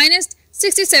its finest,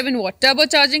 67-watt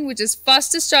turbocharging which is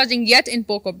fastest charging yet in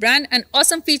Poco brand, and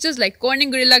awesome features like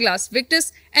Corning Gorilla Glass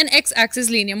Victus and X-axis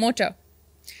linear motor.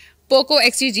 Poco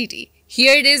X3 GT.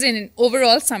 Here it is in an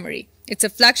overall summary. It's a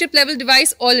flagship level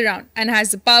device all around and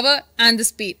has the power and the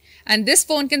speed. And this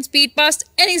phone can speed past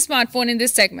any smartphone in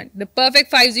this segment. The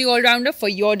perfect 5G all-rounder for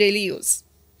your daily use.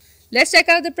 Let's check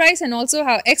out the price and also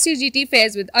how X3 GT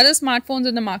fares with other smartphones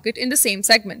on the market in the same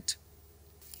segment.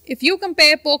 If you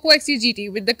compare Poco X3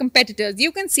 GT with the competitors,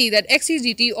 you can see that X3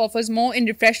 GT offers more in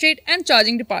refresh rate and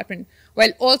charging department,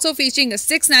 while also featuring a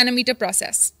 6nm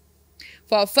process.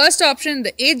 For our first option,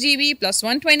 the 8GB plus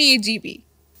 128GB.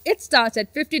 It starts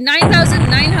at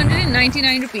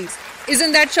 59,999 rupees.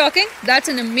 Isn't that shocking? That's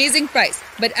an amazing price.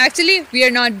 But actually, we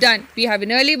are not done. We have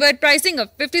an early bird pricing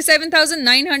of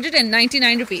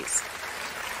 57,999 rupees.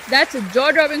 That's a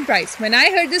jaw-dropping price. When I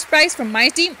heard this price from my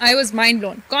team, I was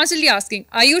mind-blown, constantly asking,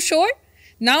 are you sure?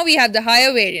 Now we have the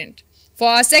higher variant. For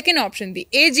our second option, the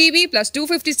 8GB plus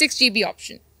 256GB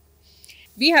option.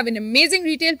 We have an amazing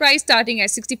retail price starting at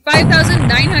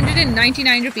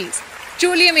 65,999 rupees.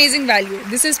 Truly amazing value.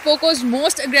 This is Poco's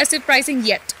most aggressive pricing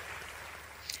yet.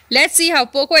 Let's see how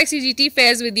Poco X3 GT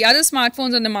fares with the other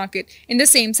smartphones on the market in the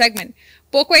same segment.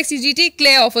 Poco X3 GT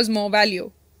clearly offers more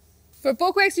value. For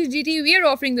Poco X3 GT, we are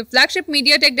offering the flagship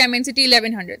MediaTek Dimensity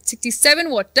 1100,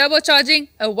 67-watt turbocharging,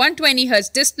 a 120Hz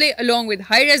display along with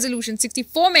high-resolution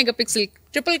 64-megapixel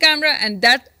triple camera, and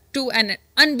that too at an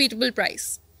unbeatable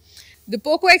price. The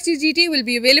Poco X3 GT will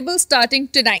be available starting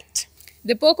tonight.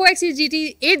 The Poco X3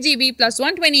 GT 8GB plus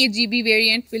 128GB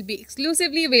variant will be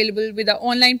exclusively available with our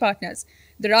online partners,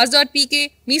 the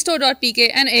Raz.pk, Mistore.pk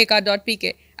and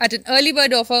Aircard.pk at an early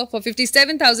bird offer for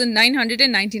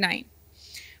 57,999.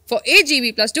 For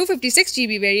 8GB plus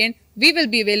 256GB variant, we will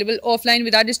be available offline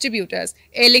with our distributors,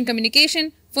 Airlink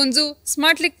Communication, Funzu,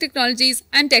 SmartLink Technologies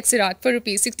and Texerat for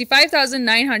Rs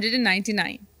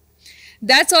 65,999.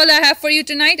 That's all I have for you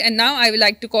tonight, and now I would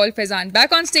like to call Faizan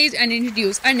back on stage and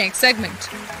introduce our next segment.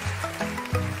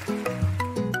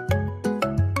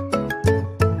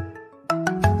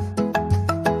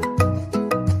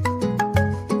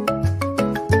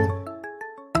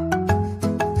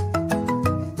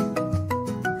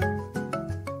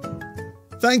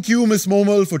 Thank you, Ms.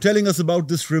 Momal, for telling us about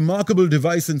this remarkable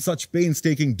device in such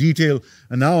painstaking detail.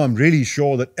 And now I'm really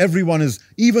sure that everyone is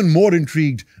even more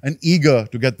intrigued and eager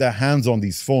to get their hands on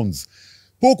these phones.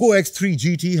 Poco X3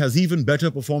 GT has even better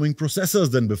performing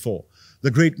processors than before. The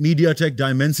great MediaTek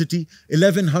Dimensity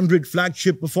 1100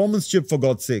 flagship performance chip, for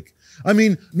God's sake. I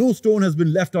mean, no stone has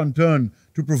been left unturned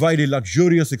to provide a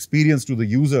luxurious experience to the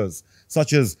users,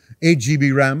 such as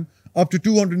 8GB RAM, up to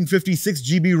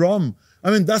 256GB ROM. I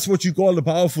mean, that's what you call a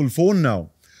powerful phone now.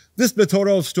 This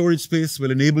plethora of storage space will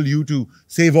enable you to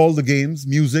save all the games,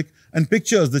 music, and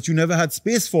pictures that you never had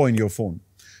space for in your phone.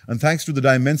 And thanks to the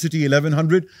Dimensity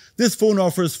 1100, this phone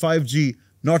offers 5G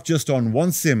not just on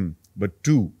one SIM, but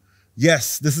two.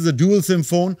 Yes, this is a dual SIM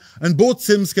phone, and both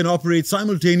SIMs can operate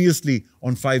simultaneously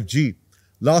on 5G.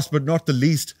 Last but not the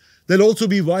least, there'll also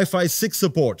be Wi-Fi 6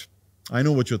 support. I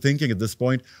know what you're thinking at this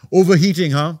point.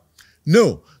 Overheating, huh?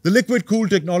 No, the liquid cool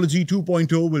technology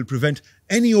 2.0 will prevent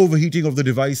any overheating of the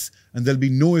device, and there'll be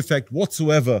no effect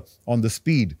whatsoever on the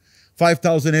speed.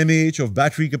 5000 mAh of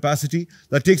battery capacity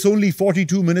that takes only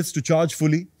 42 minutes to charge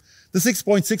fully. The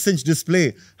 6.6-inch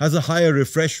display has a higher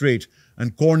refresh rate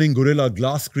and Corning Gorilla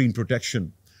Glass screen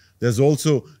protection. There's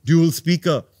also dual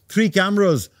speaker, 3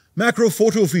 cameras, macro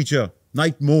photo feature,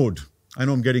 night mode. I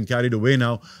know I'm getting carried away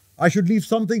now. I should leave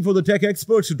something for the tech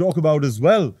experts to talk about as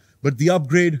well. but the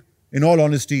upgrade, in all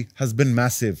honesty, has been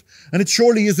massive. And it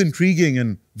surely is intriguing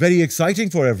and very exciting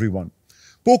for everyone.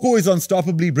 Poco is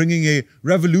unstoppably bringing a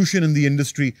revolution in the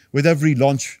industry with every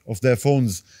launch of their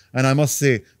phones. And I must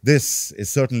say, this is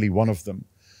certainly one of them.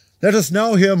 Let us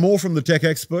now hear more from the tech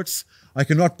experts. I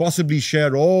cannot possibly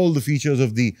share all the features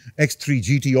of the X3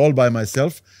 GT all by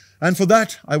myself. And for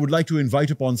that, I would like to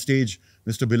invite upon stage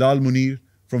Mr. Bilal Munir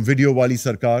from Video Wali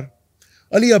Sarkar,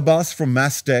 Ali Abbas from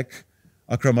Mass Tech,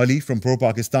 Akram Ali from Pro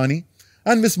Pakistani,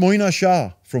 and Miss Moina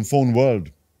Shah from Phone World.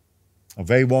 A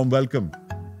very warm welcome.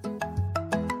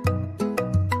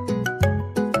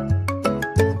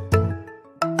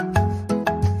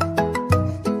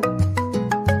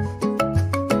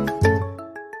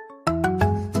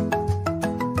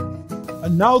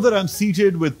 And now that I'm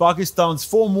seated with Pakistan's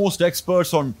foremost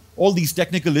experts on all these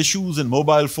technical issues and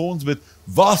mobile phones with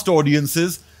vast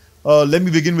audiences, let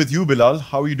me begin with you, Bilal.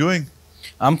 How are you doing?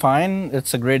 I'm fine.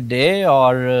 It's a great day.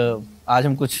 और आज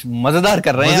हम कुछ मजेदार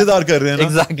कर रहे हैं. मजेदार कर रहे हैं ना?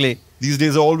 Exactly. These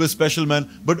days are always special, man.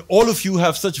 But all of you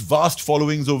have such vast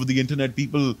followings over the internet.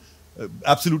 People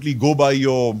absolutely go by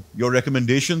your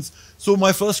recommendations. So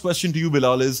my first question to you,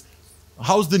 Bilal, is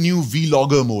how's the new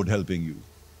vlogger mode helping you?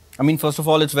 I mean, first of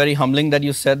all, it's very humbling that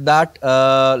you said that.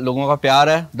 लोगों का प्यार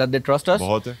है, that they trust us.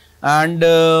 बहुत है. And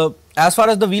as far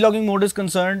as the vlogging mode is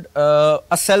concerned,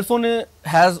 a cell phone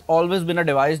has always been a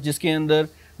device जिसके अंदर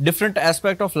different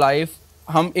aspect of life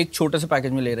हम एक छोटे से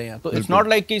पैकेज में ले रहे हैं. तो it's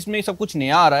not like कि इसमें सब कुछ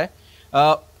नया आ रहा है.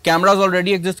 कैमराज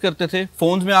ऑलरेडी एग्जिस्ट करते थे,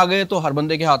 फोन्स में आ गए तो हर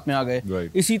बंदे के हाथ में आ गए.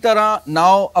 इसी तरह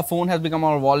now a phone has become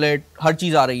our wallet, हर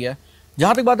चीज आ रही है.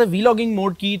 जहां तक बात है वीलॉगिंग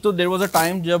मोड की, तो देयर वाज अ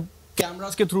टाइम जब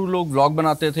कैमरास के थ्रू लोग व्लॉग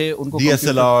बनाते थे, उनको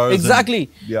DSLRs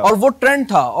एग्जैक्टली और वो ट्रेंड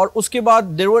था. और उसके बाद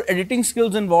there were editing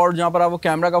skills involved, जहां पर आप वो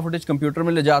कैमरा का फुटेज कंप्यूटर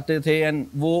में ले जाते थे एंड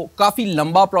वो काफी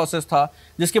लंबा प्रोसेस था,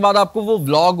 जिसके बाद आपको वो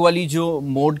व्लॉग वाली जो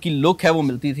मोड की लुक है वो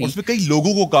मिलती थी. उसमें कई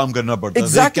लोगों को काम करना पड़ता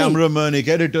था, एक कैमरामैन, एक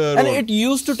editor, and it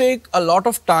used to take a lot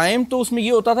of time. तो उसमें ये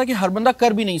होता था कि हर बंदा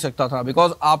कर भी नहीं सकता था,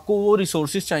 बिकॉज आपको वो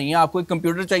रिसोर्सेज चाहिए, आपको एक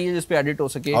कंप्यूटर चाहिए जिसपे एडिट हो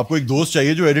सके, आपको एक दोस्त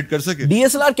चाहिए जो एडिट कर सके.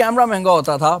 DSLR कैमरा महंगा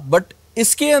होता था, बट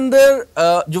इसके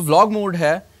अंदर जो व्लॉग मोड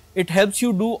है, it helps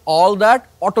you do all that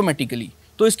automatically.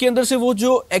 तो इसके अंदर से वो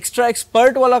जो एक्स्ट्रा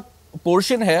एक्सपर्ट वाला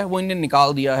पोर्शन है वो इन्हें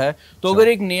निकाल दिया है. तो अगर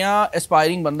एक नया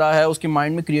एस्पायरिंग बंदा है, उसके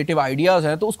माइंड में क्रिएटिव आइडियाज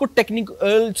हैं, तो उसको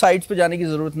टेक्निकल साइड्स पे जाने की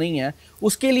जरूरत नहीं है.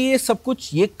 उसके लिए सब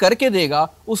कुछ ये करके देगा.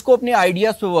 उसको अपने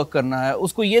आइडियाज पे वर्क करना है,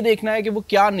 उसको ये देखना है कि वो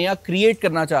क्या नया क्रिएट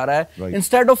करना चाह रहा है,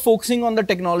 instead of focusing on the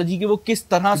technology कि वो किस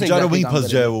तरह से वहीं फंस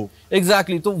जाए वो.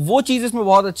 एग्जैक्टली. तो वो चीज इसमें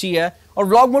बहुत अच्छी है. और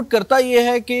व्लॉग मोड करता ये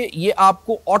है कि ये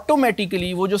आपको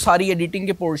ऑटोमेटिकली वो जो सारी एडिटिंग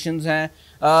के पोर्शंस हैं,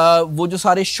 वो जो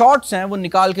सारे शॉट्स हैं, वो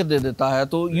निकाल के दे देता है.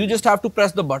 तो you just have to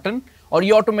press the button और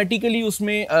ये ऑटोमेटिकली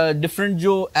उसमें डिफरेंट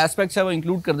जो एस्पेक्ट्स है वो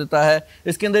इंक्लूड कर देता है.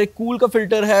 इसके अंदर एक कूल का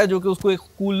फिल्टर है जो कि उसको एक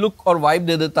कूल लुक और वाइब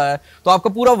दे देता है. तो आपका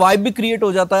पूरा वाइब भी क्रिएट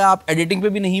हो जाता है. आप एडिटिंग पे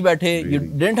भी नहीं बैठे, you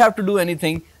didn't have to do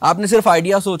anything. आपने सिर्फ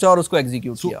आइडिया सोचा और उसको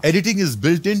एग्जीक्यूट किया. Editing is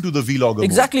built into the vlogger.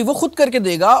 Exactly, वो खुद करके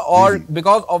देगा. और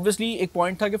बिकॉज ऑब्वियसली एक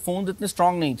पॉइंट था कि फोन्स इतने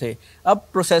स्ट्रांग नहीं थे, अब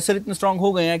प्रोसेसर इतने स्ट्रांग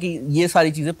हो गए हैं कि ये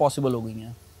सारी चीजें पॉसिबल हो गई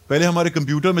हैं. पहले हमारे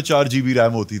कंप्यूटर में 4 GB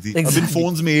रैम होती थी, अब इन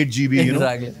फोन्स में 8 GB. You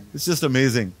know, it's just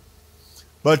amazing.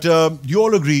 But do you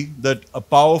all agree that a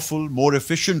powerful, more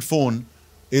efficient phone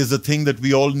is the thing that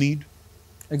we all need?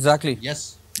 Exactly. Yes.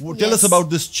 Well, tell us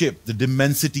about this chip, the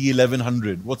Dimensity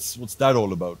 1100. What's that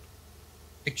all about?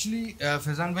 Actually,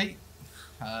 Faizan भाई,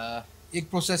 एक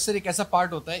processor एक ऐसा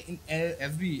part होता है in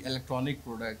every electronic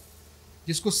product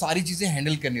जिसको सारी चीज़ें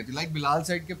handle करनी होती है. लाइक बिलाल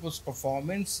साइड के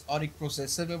परफॉर्मेंस और एक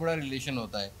प्रोसेसर में बड़ा रिलेशन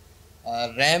होता है.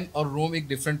 रैम और रोम एक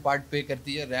डिफरेंट पार्ट पे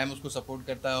करती है. रैम उसको सपोर्ट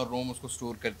करता है और रोम उसको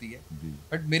स्टोर करती है.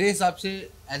 बट मेरे हिसाब से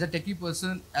as a techy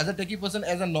person,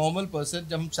 as a normal person,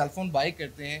 जब हम सेलफोन बाय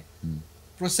करते हैं,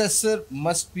 प्रोसेसर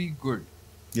मस्ट बी गुड.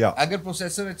 अगर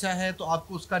प्रोसेसर अच्छा है तो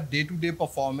आपको उसका day to day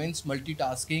performance,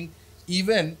 multitasking,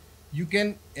 even you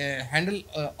can handle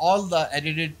all the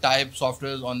edited type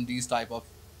software on these type of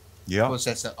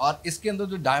processor. और इसके अंदर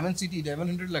जो Dimensity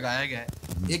 1100 लगाया गया है,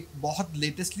 एक बहुत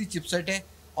लेटेस्टली चिपसेट है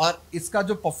और इसका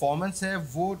जो परफॉर्मेंस है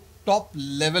वो टॉप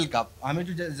लेवल का. हमें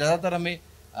जो ज़्यादातर हमें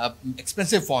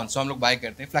एक्सपेंसिव फोन जो हम लोग बाय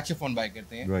करते हैं, फ्लैगशिप फोन बाय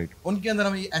करते हैं, उनके अंदर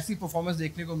हमें ऐसी परफॉर्मेंस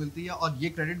देखने को मिलती है. और ये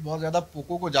क्रेडिट बहुत ज़्यादा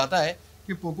पोको को जाता है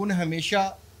कि पोको ने हमेशा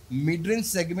मिड रेंज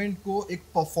सेगमेंट को एक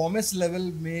परफॉर्मेंस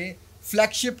लेवल में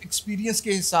फ्लैगशिप एक्सपीरियंस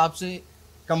के हिसाब से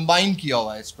कंबाइन किया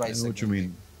हुआ है इस प्राइस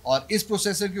सेगमेंट. और इस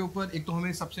प्रोसेसर के ऊपर एक तो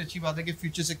हमें सबसे अच्छी बात है कि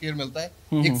फ्यूचर सिक्योर मिलता है.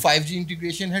 एक 5G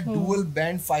इंटीग्रेशन है, डुअल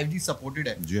बैंड 5G सपोर्टेड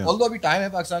है. ऑल्दो अभी टाइम है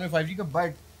पाकिस्तान में 5G का,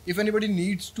 but if anybody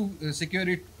needs to secure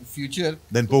it future,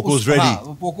 then Poco is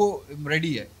ready. Poco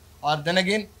ready है. और देन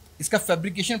अगेन इसका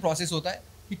फैब्रिकेशन प्रोसेस होता है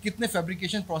कि कितने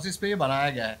फैब्रिकेशन प्रोसेस पे ये बनाया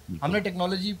गया है। हमने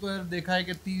टेक्नोलॉजी पर देखा है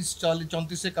कि 30, 40,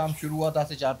 34 से काम शुरू हुआ था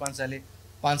से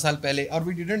 4-5 साल पहले, और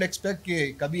वी डिडंट एक्सपेक्ट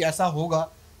कि कभी ऐसा होगा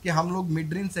कि हम लोग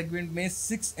मिड रेंज सेगमेंट में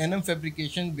 6 nm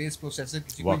फैब्रिकेशन बेस्ड प्रोसेसर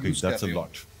किसी को यूज कर रहे हो।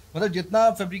 मतलब जितना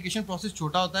फैब्रिकेशन प्रोसेस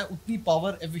छोटा होता है उतनी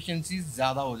पावर एफिशिएंसी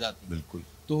ज़्यादा हो जाती है। बिल्कुल।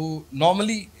 तो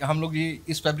नॉर्मली हम लोग ये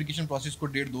इस फैब्रिकेशन प्रोसेस को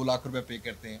 1.5-2 लाख रुपए पे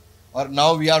करते हैं, और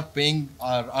now we are paying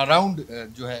around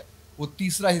जो है वो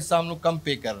तीसरा हिस्सा हम लोग कम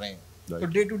पे कर रहे हैं। तो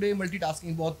डे टू डे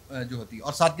मल्टीटास्किंग बहुत जो होती है,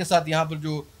 और साथ के साथ यहाँ पर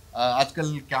जो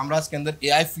आजकल कैमरास के अंदर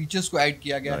AI फीचर्स को ऐड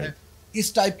किया गया है,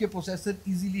 इस टाइप के प्रोसेसर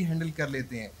इजीली हैंडल कर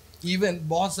लेते हैं। इवन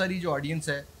बहुत सारी जो ऑडियंस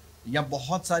है या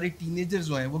बहुत सारे टीनेजर्स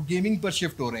जो हैं वो गेमिंग पर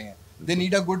शिफ्ट हो रहे हैं। They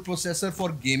need a good processor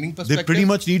for gaming perspective. They pretty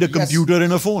much need a computer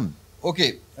and a phone. Okay,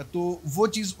 तो वो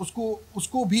चीज़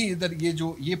उसको भी इधर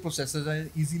ये प्रोसेसर है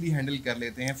इजीली हैंडल कर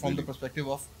लेते हैं from the perspective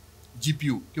of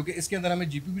GPU, क्योंकि इसके अंदर हमें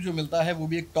GPU जो मिलता है वो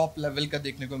भी एक टॉप लेवल का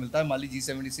देखने को मिलता है। मान ली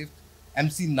G76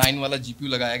 MC9 वाला GPU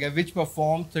लगाया गया, which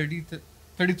perform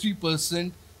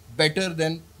 33% better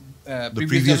than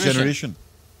previous generation.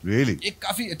 Really? एक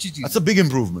काफी अच्छी चीज। That's a big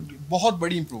improvement. बहुत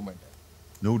बड़ी improvement है।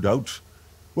 No doubt.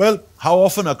 Well, how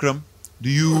often, Akram, do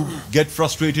you get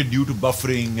frustrated due to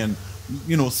buffering and,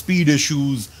 speed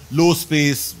issues, low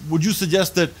space? Would you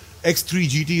suggest that X3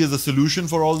 GT is a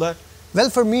solution for all that? Well,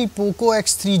 for me, Poco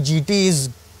X3 GT is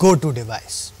go-to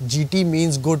device. GT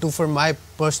means go-to for my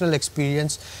personal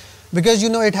experience, because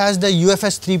it has the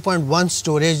UFS 3.1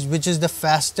 storage, which is the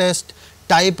fastest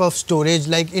type of storage.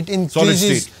 Like it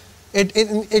increases.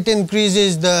 It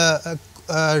increases the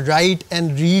write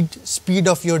and read speed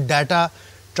of your data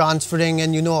transferring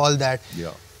and all that.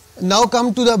 Yeah. Now come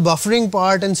to the buffering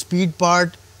part and speed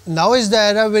part. Now is the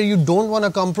era where you don't want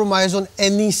to compromise on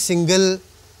any single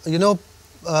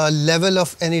level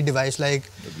of any device. Like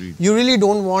Agreed. you really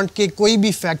don't want कि कोई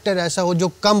भी factor ऐसा हो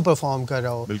जो कम perform कर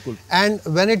रहा हो. बिल्कुल.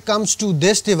 And when it comes to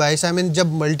this device, I mean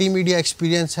जब multimedia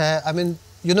experience है, I mean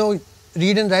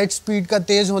read and right speed का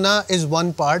तेज होना इज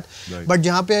वन पार्ट, बट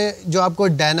जहाँ पे जो आपको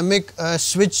डायनामिक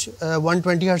स्विच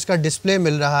 120 हर्ट्ज का डिस्प्ले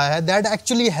मिल रहा है, that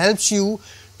actually helps you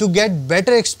to get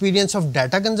better experience of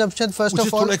data consumption first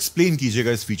of all. थोड़ा explain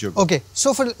कीजिएगा इस feature को. Okay,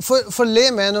 so for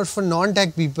layman or for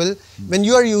non-tech people, when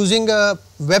you are using a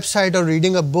website or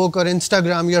reading a book or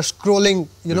Instagram, you are scrolling,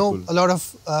 a lot of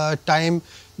time,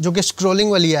 जो कि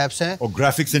scrolling वाली apps हैं. और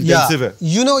graphics intensive है.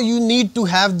 You need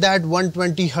to have that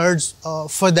 120 hertz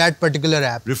for that particular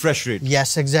app. Refresh rate.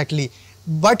 Yes, exactly.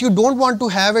 But you don't want to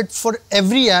have it for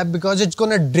every app because it's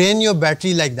going to drain your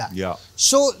battery like that. Yeah.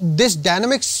 So this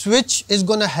dynamic switch is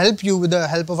going to help you with the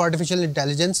help of artificial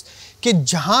intelligence कि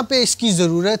जहाँ पे इसकी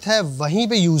ज़रूरत है वहीं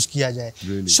पे use किया जाए.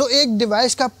 Really? So एक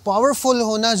डिवाइस का पावरफुल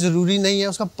होना ज़रूरी नहीं है,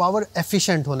 उसका पावर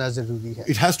एफिशिएंट होना ज़रूरी है.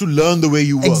 It has to learn the way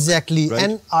you work. Exactly. Right?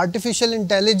 And artificial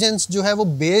intelligence जो है वो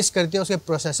बेस करती है उसके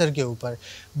प्रोसेसर के ऊपर.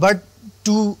 But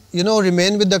to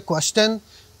remain with the question,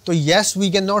 so yes, we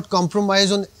cannot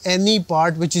compromise on any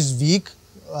part which is weak.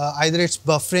 Either it's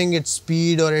buffering, it's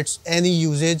speed, or it's any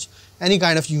usage, any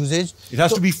kind of usage. It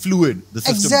has to be fluid. The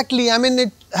system. Exactly. I mean,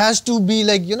 it has to be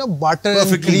like butter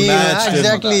Perfectly and cream. matched.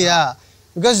 Exactly. Yeah.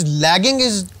 Because lagging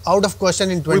is out of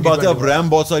question in 2021. कोई बात है, आप RAM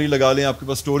बहुत सारी लगा लें, आपके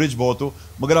पास storage बहुत हो,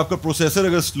 मगर आपका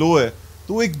प्रोसेसर अगर slow है,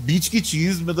 तो एक बीच की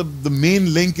चीज, मतलब the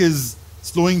main link is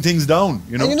slowing things down,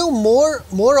 And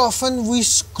more often we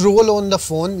scroll on the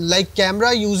phone. Like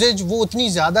camera usage वो उतनी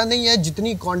ज़्यादा नहीं है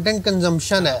जितनी content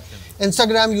consumption है.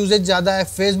 Instagram usage ज़्यादा है,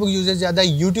 Facebook usage ज़्यादा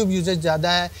है, YouTube usage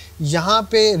ज़्यादा है. यहाँ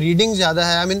पे reading ज़्यादा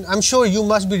है. I mean, I'm sure you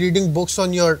must be reading books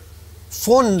on your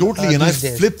phone. Totally, and I these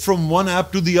days. flip from one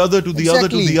app to the other to the other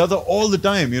to the other all the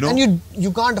time, And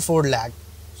you can't afford lag.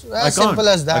 So as simple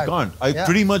as that. I can't. I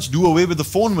pretty much do away with the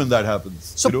phone when that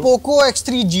happens. So Poco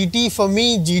X3 GT, for me,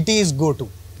 GT is go-to.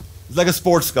 It's like a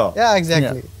sports car. Yeah,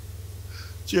 exactly.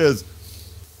 Yeah. Cheers.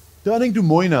 Turning to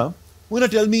Moina,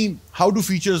 tell me, how do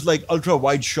features like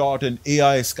ultra-wide shot and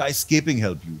AI skyscaping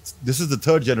help you? This is the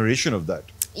third generation of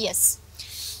that. Yes.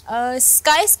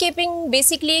 स्काईस्केपिंग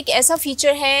basically एक ऐसा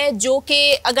feature है जो कि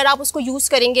अगर आप उसको use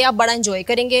करेंगे आप बड़ा एंजॉय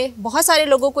करेंगे. बहुत सारे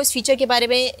लोगों को इस फीचर के बारे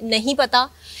में नहीं पता,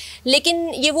 लेकिन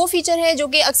ये वो फीचर है जो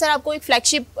कि अक्सर आपको एक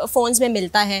फ्लैगशिप फ़ोन्स में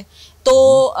मिलता है. तो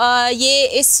ये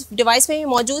इस डिवाइस में भी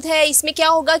मौजूद है. इसमें क्या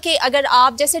होगा कि अगर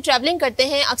आप जैसे ट्रैवलिंग करते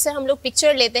हैं, अक्सर हम लोग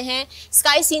पिक्चर लेते हैं,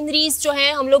 स्काई सीनरीज जो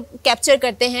हैं हम लोग कैप्चर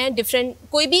करते हैं, डिफरेंट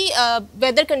कोई भी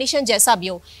वेदर कंडीशन जैसा भी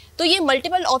हो, तो ये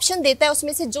मल्टीपल ऑप्शन देता है.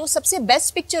 उसमें से जो सबसे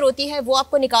बेस्ट पिक्चर होती है वो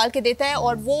आपको निकाल के देता है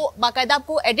और वो बाकायदा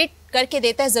आपको एडिट करके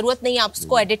देता है. ज़रूरत नहीं है आप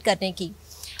उसको एडिट करने की.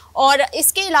 और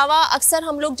इसके अलावा अक्सर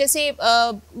हम लोग जैसे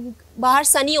बाहर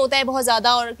सनी होता है बहुत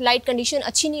ज़्यादा और लाइट कंडीशन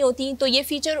अच्छी नहीं होती, तो ये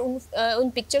फीचर उन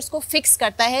पिक्चर्स को फिक्स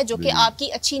करता है जो कि आपकी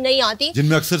अच्छी नहीं आती,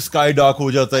 जिनमें अक्सर स्काई डार्क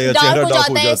हो जाता है या चेहरा डार्क हो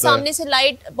जाता है, सामने से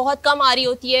लाइट बहुत कम आ रही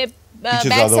होती है,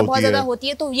 बैक से बहुत ज़्यादा होती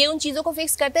है, तो ये उन चीज़ों को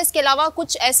फिक्स करता है। इसके अलावा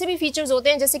कुछ ऐसे भी फीचर्स होते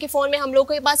हैं जैसे कि फ़ोन में हम लोग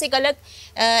के पास एक अलग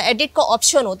एडिट का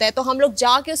ऑप्शन होता है, तो हम लोग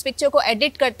जाके उस पिक्चर को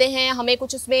एडिट करते हैं, हमें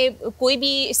कुछ उसमें कोई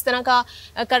भी इस तरह का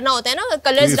करना होता है ना,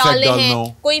 कलर्स डालने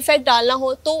हैं, कोई इफेक्ट डालना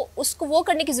हो, तो उसको वो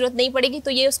करने की जरूरत नहीं पड़ेगी,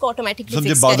 तो ये उसको ऑटोमेटिकली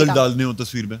फिक्स करेगा। बादल डालने हो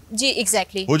तस्वीर में, जी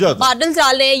एग्जैक्टली, बादल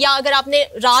डाल रहे हैं, या अगर आपने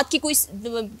रात की कोई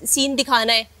सीन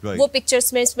दिखाना है, वो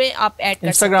पिक्चर्स में इसमें आप ऐड कर सकते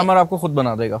हैं। इंस्टाग्रामर आपको खुद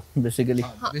बना देगा बेसिकली,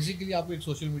 आपको एक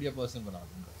सोशल मीडिया पर्सन बना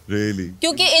देगा। Really?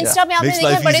 क्योंकि इंस्टा में आपने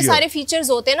देखा बड़े सारे फीचर्स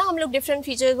होते हैं ना, हम लोग डिफरेंट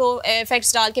फीचर्स वो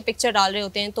इफेक्ट्स डाल के पिक्चर डाल रहे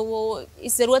होते हैं, तो वो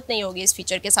इस जरूरत नहीं होगी इस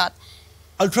फीचर के साथ।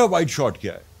 अल्ट्रा वाइड शॉट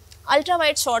क्या है? अल्ट्रा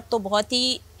वाइड शॉट तो बहुत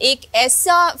ही एक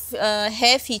ऐसा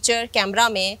है फीचर कैमरा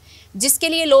में जिसके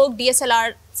लिए लोग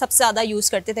DSLR सबसे ज़्यादा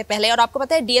यूज़ करते थे पहले, और आपको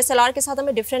पता है DSLR के साथ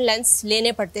हमें डिफरेंट लेंस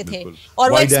लेने पड़ते थे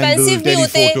और वो एक्सपेंसिव भी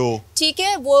होते, ठीक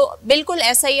है, वो बिल्कुल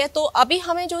ऐसा ही है। तो अभी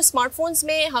हमें जो स्मार्टफोन्स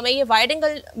में हमें ये वाइड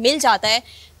एंगल मिल जाता है,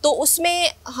 तो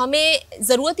उसमें हमें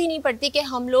ज़रूरत ही नहीं पड़ती कि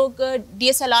हम लोग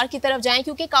DSLR की तरफ जाएं,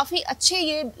 क्योंकि काफ़ी अच्छे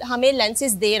ये हमें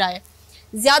लेंसेज दे रहा है।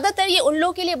 ज़्यादातर ये उन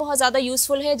लोगों के लिए बहुत ज़्यादा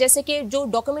यूज़फुल है जैसे कि जो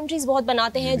डॉक्यूमेंट्रीज बहुत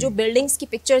बनाते हैं, जो बिल्डिंग्स की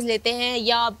पिक्चर्स लेते हैं,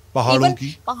 या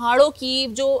पहाड़ों की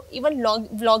जो इवन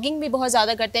व्लॉगिंग भी बहुत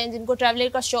ज़्यादा करते हैं, जिनको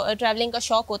ट्रैवलिंग का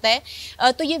शौक होता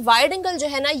है। तो ये वाइड एंगल जो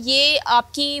है ना, ये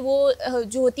आपकी वो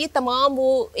जो होती है तमाम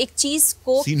वो एक चीज़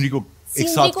को, सीनरी को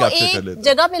एक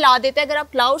जगह पे ला देता है। अगर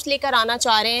आप क्लाउड्स लेकर आना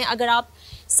चाह रहे हैं, अगर आप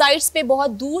साइड्स पे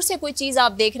बहुत दूर से कोई चीज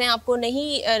आप देख रहे हैं, आपको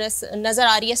नहीं नजर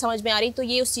आ रही है, समझ में आ रही, तो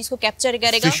ये उस चीज को कैप्चर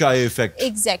करेगा।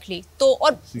 एग्जैक्टली। तो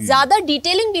और ज्यादा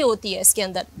डिटेलिंग भी होती है इसके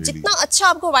अंदर, जितना अच्छा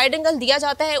आपको वाइड एंगल दिया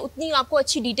जाता है उतनी आपको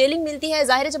अच्छी डिटेलिंग मिलती है।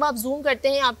 जाहिर है जब आप जूम करते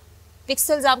हैं, आप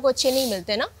पिक्सल्स आपको अच्छे नहीं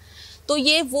मिलते ना, तो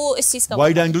ये वो इस चीज का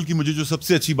वाइड एंगल की मुझे जो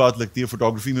सबसे अच्छी बात लगती है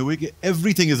फोटोग्राफी में वो है कि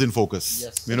everything is in focus,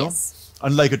 you know,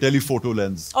 unlike a telephoto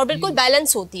lens, और बिल्कुल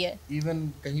बैलेंस होती है। इवन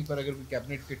कहीं पर अगर कोई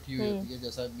कैबिनेट इकट्ठी हुई होती है,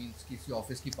 जैसा मींस किसी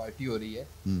ऑफिस की पार्टी हो रही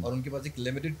है और उनके पास एक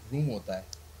लिमिटेड रूम होता है,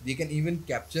 they can even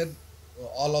capture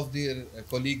all of their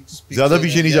colleagues, ज्यादा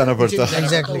पीछे नहीं जाना पड़ता,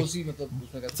 एग्जैक्टली उसी मतलब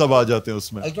उसमें सब आ जाते हैं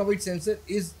उसमें। Ultra wide sensor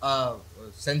is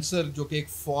sensor जो कि एक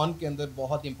फोन के अंदर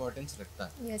बहुत इंपॉर्टेंस रखता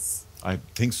है। Yes, I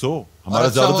think so. हमारा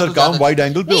ज्यादातर काम वाइड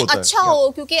एंगल पे होता है। अच्छा हो,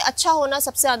 क्योंकि अच्छा होना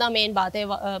सबसे ज्यादा मेन बात है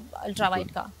अल्ट्रा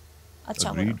वाइड का। अच्छा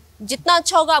होना, जितना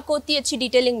अच्छा होगा आपको उतनी अच्छी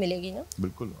डिटेलिंग मिलेगी ना।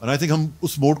 बिल्कुल। और आई थिंक हम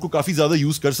उस मोड को काफी ज्यादा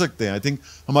यूज कर सकते हैं। आई थिंक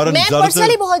हमारा मैं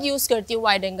पर्सनली बहुत यूज करती हूँ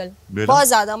वाइड एंगल, बहुत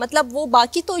ज्यादा, मतलब वो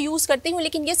बाकी तो यूज करती हूँ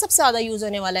लेकिन ये सबसे ज्यादा यूज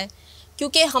होने वाला है,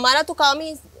 क्योंकि हमारा तो काम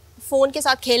ही फोन के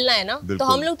साथ खेलना है ना, तो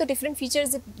हम लोग तो डिफरेंट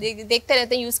फीचर्स देखते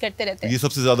रहते हैं, यूज करते रहते हैं, ये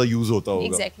सबसे ज्यादा यूज होता होगा।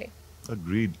 Exactly.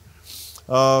 Agreed.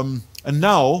 And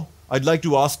now I'd like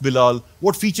to ask Bilal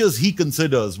what features he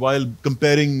considers while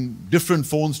comparing different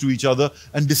phones to each other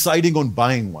and deciding on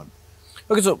buying one.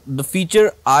 Okay, so the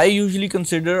feature I usually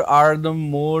consider are the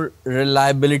more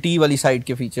reliability वाली side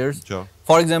के features. Sure.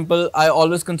 For example, I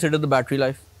always consider the battery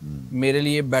life. मेरे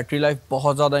लिए battery life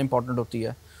बहुत ज़्यादा important होती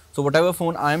है. So whatever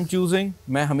phone I am choosing,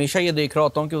 मैं हमेशा ये देख रहा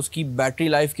होता हूँ कि उसकी बैटरी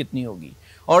लाइफ कितनी होगी।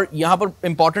 और यहाँ पर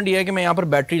इम्पोर्टेंट ये है कि मैं यहाँ पर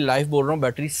बैटरी लाइफ बोल रहा हूँ,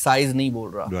 बैटरी साइज नहीं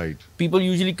बोल रहा। Right. People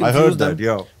usually confuse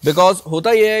them, because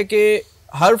होता ये है कि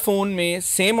हर फोन में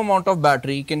same amount of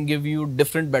battery can give you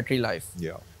different battery life,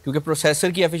 क्योंकि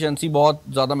प्रोसेसर की एफिशिएंसी बहुत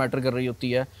ज़्यादा मैटर कर रही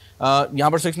होती है।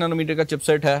 यहाँ पर 6 नैनोमीटर का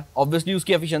चिपसेट है, ऑब्वियसली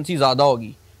उसकी एफिशिएंसी ज़्यादा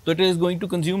होगी, तो it is going to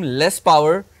consume less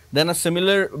power then a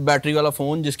similar battery वाला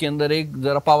फोन जिसके अंदर एक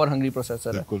जरा पावर हंग्री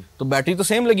प्रोसेसर है। तो बैटरी तो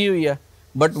सेम लगी हुई है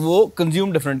बट वो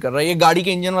कंज्यूम डिफरेंट कर रहा है। ये गाड़ी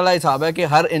के इंजन वाला हिसाब है कि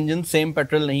हर इंजन सेम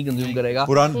पेट्रोल नहीं कंज्यूम करेगा।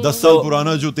 10 साल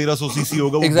पुराना जो 1300 सीसी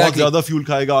होगा वो बहुत ज्यादा फ्यूल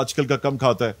खाएगा, आजकल का कम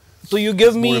खाता है। तो you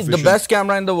give me the best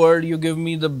camera in the world, you give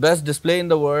me the best display in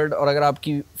the world, और अगर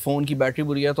आपकी फोन की बैटरी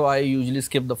बुरी है तो I usually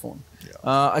skip the phone.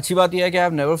 अच्छी बात यह है कि I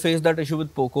have never faced that issue with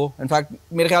Poco. In fact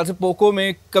मेरे ख्याल से पोको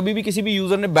में कभी भी किसी भी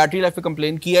यूजर ने बैटरी लाइफ पे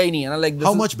कंप्लेन किया ही नहीं है ना। Like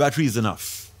how much battery is enough?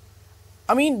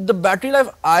 I mean, the battery life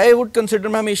I would consider,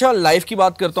 मैं हमेशा लाइफ की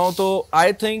बात करता हूँ, तो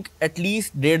आई थिंक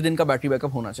एटलीस्ट 1.5 दिन का बैटरी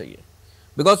बैकअप होना चाहिए।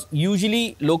 बिकॉज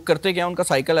यूजुअली लोग करते क्या, उनका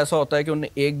साइकिल ऐसा होता है कि उन्हें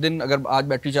एक दिन अगर आज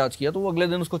बैटरी चार्ज किया तो वो अगले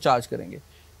दिन उसको चार्ज करेंगे,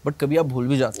 बट कभी आप भूल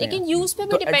भी जाते हैं। लेकिन यूज पे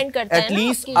भी डिपेंड करता है ना।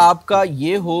 एटलीस्ट आपका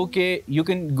ये हो कि you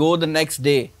can go the next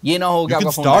day, ये ना हो कि आपका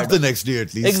phone start the next day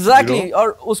at least. Exactly.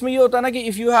 और उसमें ये होता है ना कि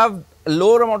if you have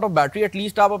lower amount of battery,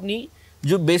 at least आप अपनी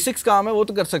जो बेसिक्स काम है वो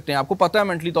तो कर सकते हैं। आपको पता है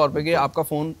मेंटली तौर पे कि आपका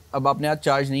फ़ोन अब आपने आज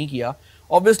चार्ज नहीं किया,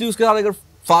 ऑब्वियसली उसके साथ अगर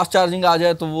फास्ट चार्जिंग आ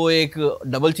जाए तो वो एक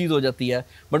डबल चीज़ हो जाती है।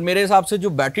 बट मेरे हिसाब से जो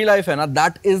बैटरी लाइफ है ना,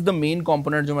 that is the main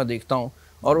component जो मैं देखता हूँ।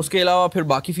 और उसके अलावा फिर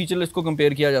बाकी फीचर लिस्ट को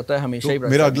कंपेयर किया जाता है हमेशा ही।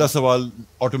 मेरा अगला सवाल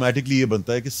ऑटोमेटिकली ये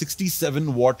बनता है कि 67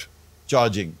 वॉट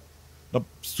चार्जिंग, अब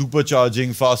super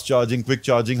charging, fast charging, quick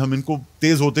charging, हम इनको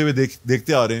तेज होते हुए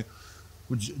देखते आ रहे हैं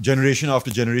कुछ generation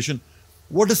after generation.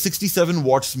 What does 67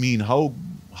 watts mean?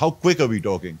 How quick are we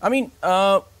talking? I mean,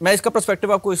 मैं इसका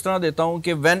पर्सपेक्टिव आपको इस तरह देता हूँ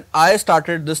कि when I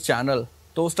started this channel,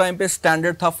 तो उस टाइम पे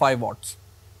स्टैंडर्ड था 5 watts.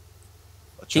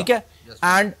 ठीक है?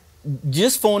 एंड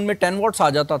जिस फोन में 10 watts आ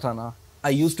जाता था ना,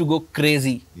 I used to go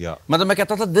crazy. मतलब मैं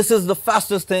कहता था this is the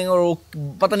fastest thing, और वो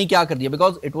पता नहीं क्या कर दिया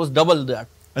because it was double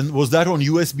that. And was that on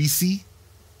USB-C?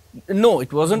 No,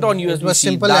 it wasn't on USB-C. It was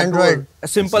simple Android.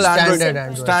 Simple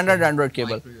Android. Standard Android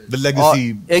cable. The legacy.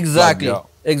 Exactly. plug,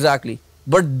 yeah. Exactly.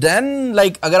 But then,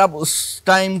 like, अगर आप उस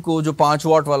time को जो 5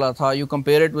 watt वाला था, you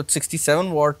compare it with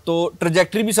 67 watt, तो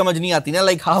trajectory भी समझ नहीं आती ना,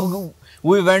 like how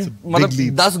we went,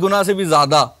 मतलब 10 गुना से भी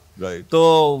ज़्यादा. Right. तो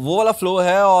वो वाला flow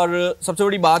है, और सबसे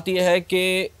बड़ी बात ये है कि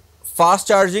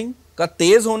fast charging का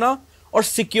तेज होना और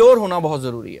secure होना बहुत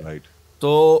ज़रूरी है. Right.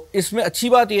 तो इसमें अच्छी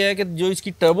बात यह है कि जो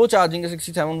इसकी टर्बो चार्जिंग है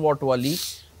 67 वॉट वाली,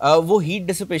 वो हीट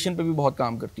डिसिपेशन पे भी बहुत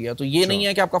काम करती है. तो ये नहीं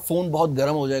है कि आपका फ़ोन बहुत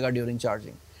गर्म हो जाएगा ड्यूरिंग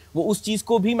चार्जिंग, वो उस चीज़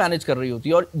को भी मैनेज कर रही होती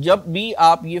है. और जब भी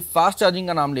आप ये फास्ट चार्जिंग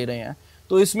का नाम ले रहे हैं,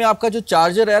 तो इसमें आपका जो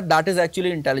चार्जर है दैट इज़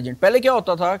एक्चुअली इंटेलिजेंट. पहले क्या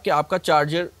होता था कि आपका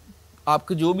चार्जर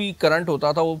आपका जो भी करंट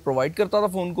होता था वो प्रोवाइड करता था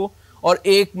फ़ोन को, और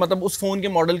एक मतलब उस फोन के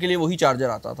मॉडल के लिए वही चार्जर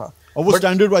आता था, और वो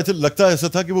स्टैंडर्ड वाइज लगता है ऐसा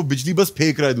था कि वो बिजली बस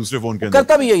फेंक रहा है दूसरे फोन के अंदर.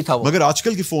 करता भी यही था वो. मगर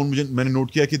आजकल के फोन मैंने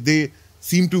नोट किया कि दे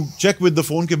seem to check with the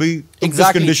phone कि भाई तुम किस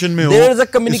कंडीशन में हो, there is a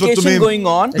communication going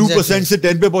on. 2% से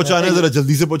 10 पे पहुंचाना है, जरा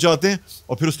जल्दी से पहुंचाते हैं,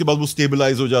 और फिर उसके बाद वो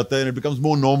स्टेबलाइज हो जाता है and it becomes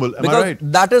more normal. Am I right?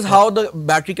 That is how the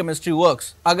battery chemistry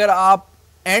works. अगर आप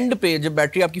एंड पे जब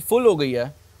बैटरी आपकी फुल हो गई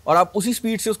है और आप उसी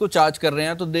स्पीड से उसको चार्ज कर रहे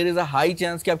हैं, तो there is a high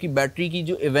chance कि आपकी बैटरी की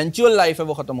जो इवेंचुअल लाइफ है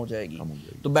वो खत्म हो जाएगी.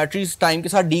 तो बैटरीज टाइम के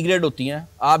साथ डिग्रेड होती हैं.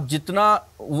 आप जितना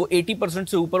वो 80%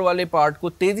 से ऊपर वाले पार्ट को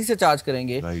तेजी से चार्ज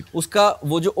करेंगे, उसका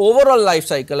वो जो ओवरऑल लाइफ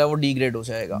साइकिल है वो डिग्रेड हो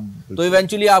जाएगा. तो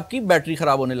इवेंचुअली आपकी बैटरी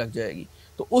खराब होने लग जाएगी.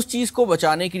 तो उस चीज को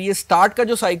बचाने के लिए स्टार्ट का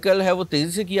जो साइकिल है वो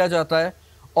तेजी से किया जाता है,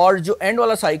 और जो एंड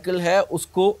वाला साइकिल है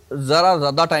उसको जरा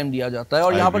ज्यादा टाइम दिया जाता है.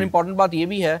 और यहाँ पर इंपॉर्टेंट बात ये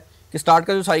भी है कि स्टार्ट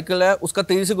का जो साइकिल है उसका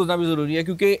तेजी से गुजरना भी जरूरी है,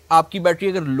 क्योंकि आपकी बैटरी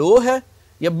अगर लो है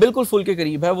या बिल्कुल फुल के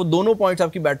करीब है, वो दोनों पॉइंट्स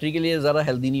आपकी बैटरी के लिए ज़रा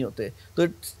हेल्दी नहीं होते. तो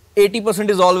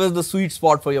 80% is always the sweet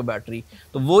spot for your battery.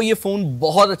 तो वो ये फ़ोन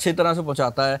बहुत अच्छी तरह से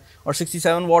पहुंचाता है. और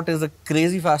 67 what is a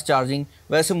crazy fast charging.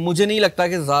 वैसे मुझे नहीं लगता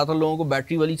कि ज़्यादातर लोगों को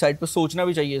बैटरी वाली साइड पर सोचना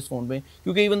भी चाहिए इस फ़ोन में,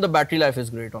 क्योंकि even the battery life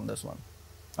is great on this one.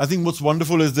 I think what's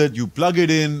wonderful is that you plug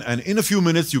it in and in a few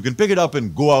minutes you can pick it up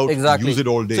and go out and use it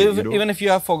all day. So even if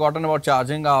you have forgotten about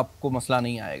charging, आपको मसला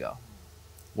नहीं आएगा.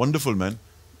 Wonderful man.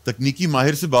 तकनीकी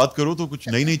माहिर से बात करो तो कुछ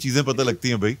नई नई चीजें पता लगती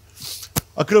हैं भाई.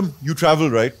 Akram, you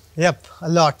travel, right? Yep,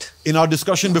 a lot. In our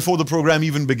discussion before the program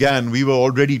even began, we were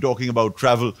already talking about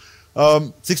travel.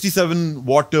 67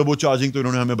 watt turbo charging तो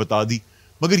इन्होंने हमें बता दी.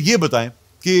 मगर ये बताएं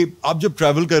कि आप जब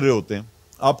ट्रैवल कर रहे होते हैं,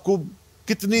 आपको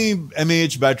कितनी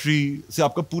mAh बैटरी से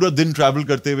आपका पूरा दिन ट्रैवल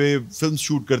करते हुए, फिल्म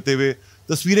शूट करते हुए,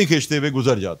 तस्वीरें खींचते हुए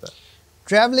गुजर जाता है?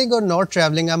 Traveling or not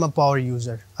traveling, I'm a power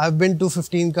user. I've been to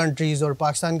 15 countries और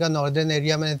पाकिस्तान का नॉर्दर्न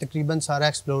एरिया मैंने तकरीबन सारा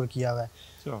एक्सप्लोर किया हुआ है.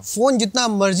 फ़ोन जितना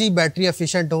मर्जी बैटरी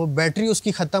एफिशिएंट हो, बैटरी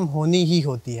उसकी ख़त्म होनी ही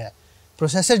होती है.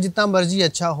 प्रोसेसर जितना मर्जी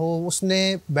अच्छा हो,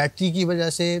 उसने बैटरी की वजह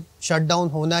से शट डाउन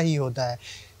होना ही होता है.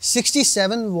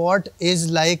 67 what is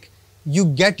like you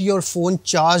get your phone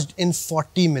charged in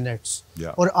 40 minutes.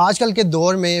 और आजकल के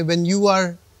दौर में when you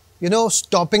are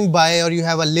stopping by or you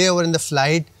have a layover in the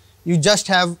flight, you just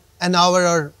have an hour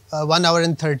or 1 hour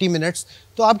and 30 minutes.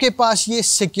 तो आपके पास ये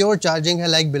secure charging है,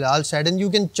 like Bilal said, and you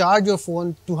can charge your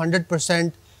phone to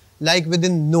 100% like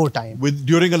within no time.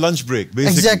 During a lunch break,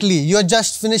 basically. Exactly. You're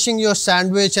just finishing your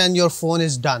sandwich and your phone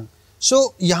is done. सो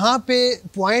यहाँ पे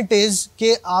point is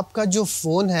कि आपका जो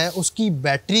phone है उसकी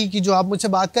battery की जो आप मुझसे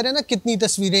बात करें ना, कितनी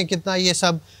तस्वीरें, कितना ये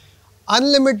सब,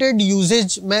 अनलिमिटेड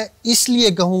यूजेज मैं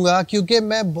इसलिए कहूँगा क्योंकि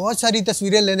मैं बहुत सारी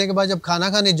तस्वीरें लेने के बाद जब खाना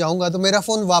खाने जाऊँगा तो मेरा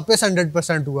फ़ोन वापस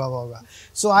 100% हुआ होगा.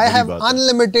 सो I have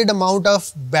unlimited amount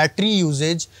of battery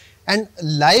usage. And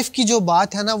life की जो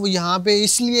बात है ना, वो यहाँ पे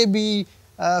इसलिए भी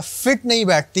फिट नहीं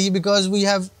बैठती because we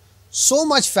have so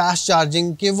much fast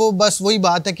charging कि वो बस वही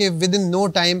बात है कि विद इन नो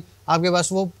टाइम आपके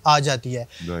पास वो आ जाती है.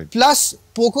 प्लस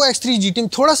पोको X3 GT,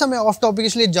 थोड़ा सा मैं ऑफ टॉपिक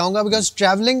इसलिए जाऊंगा बिकॉज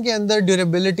ट्रैवलिंग के अंदर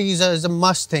durability is a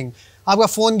must thing. आपका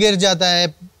फ़ोन गिर जाता है,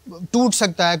 टूट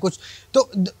सकता है कुछ, तो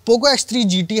Poco X3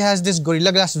 GT has this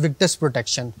gorilla glass Victus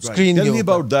protection screen के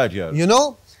ऊपर. You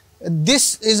know, this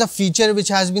is a feature which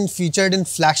has been featured in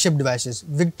flagship devices.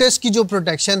 Victus की जो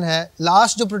protection है,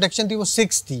 last जो protection थी वो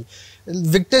 6 थी.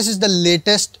 Victus is the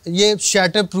latest. ये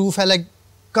shatter proof है, like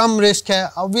कम रिस्क है.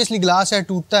 ऑब्वियसली ग्लास है,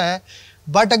 टूटता है,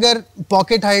 बट अगर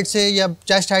पॉकेट हाइट से या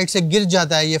चेस्ट हाइट से गिर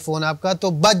जाता है ये फ़ोन आपका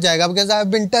तो बच जाएगा, because I have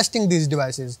been testing this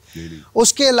devices.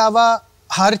 उसके अलावा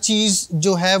हर चीज़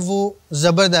जो है वो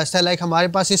ज़बरदस्त है। लाइक हमारे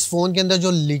पास इस फ़ोन के अंदर जो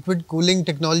लिक्विड कूलिंग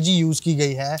टेक्नोलॉजी यूज़ की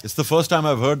गई है, It's the first time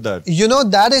I've heard that. you know,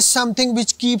 that is something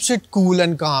which keeps it cool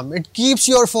and calm. It keeps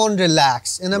your phone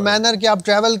relaxed in a manner कि आप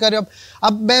travel कर रहे हो।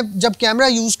 अब मैं जब कैमरा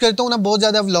यूज़ करता हूँ ना, बहुत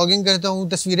ज़्यादा व्लॉगिंग करता हूँ,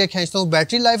 तस्वीरें खींचता हूँ,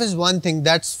 battery life is one thing,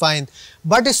 that's fine,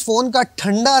 but इस फ़ोन का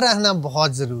ठंडा रहना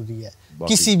बहुत ज़रूरी है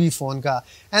किसी भी फ़ोन का।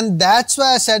 And that's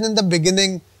why I said in the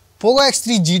beginning, Poco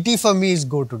X3 GT for me is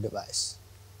go-to device.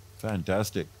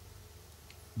 Fantastic.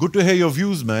 Good to hear your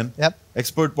views, man. Yep.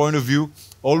 Expert point of view,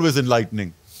 always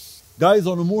enlightening.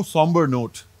 Guys, on a more somber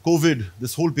note, COVID,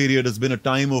 this whole period has been a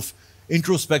time of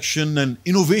introspection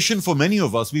and innovation for many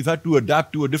of us. We've had to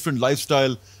adapt to a different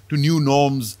lifestyle, to new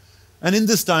norms. And in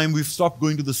this time, we've stopped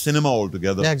going to the cinema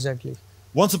altogether. Yeah, exactly.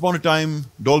 Once upon a time,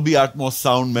 Dolby Atmos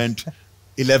sound meant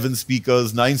 11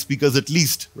 speakers, 9 speakers at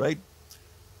least, right?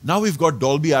 Now we've got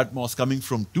Dolby Atmos coming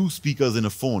from 2 speakers in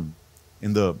a phone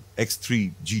in the X3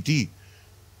 GT.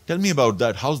 Tell me about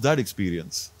that. How's that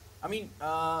experience? I mean,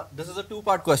 this is a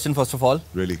two-part question first of all.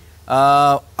 Really?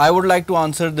 I would like to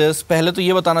answer this. पहले तो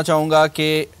ये बताना चाहूँगा कि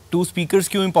 2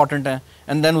 speakers क्यों important हैं,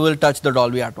 and then we'll touch the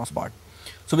Dolby Atmos part.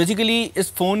 So basically इस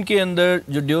phone के अंदर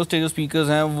जो dual stereo speakers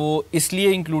हैं वो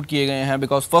इसलिए include किए गए हैं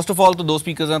because first of all तो 2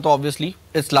 speakers हैं तो obviously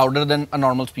it's louder than a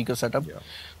normal speaker setup. Yeah.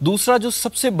 दूसरा जो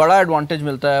सबसे बड़ा advantage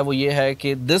मिलता है वो ये है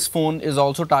कि this phone is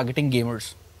also targeting gamers.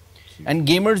 And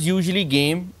gamers usually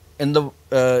game in the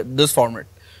this format.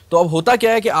 तो अब होता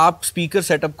क्या है कि आप स्पीकर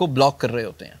सेटअप को ब्लॉक कर रहे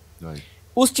होते हैं। Right.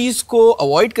 उस चीज़ को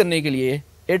अवॉइड करने के लिए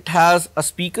it has a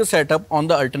speaker setup on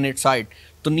the alternate side.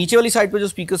 तो नीचे वाली साइड पे जो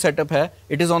स्पीकर सेटअप है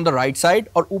it is on the right side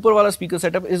और ऊपर वाला speaker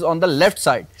setup is on the left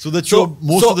side.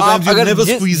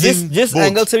 जिस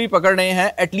एंगल से भी पकड़ रहे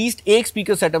हैं एटलीस्ट एक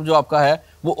स्पीकर सेटअप जो आपका है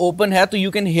वो ओपन है तो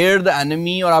you can hear the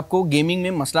enemy और आपको गेमिंग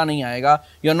में मसला नहीं आएगा।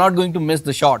 You are not going to miss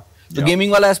the shot. तो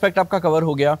गेमिंग वाला एस्पेक्ट आपका कवर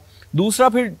हो गया। दूसरा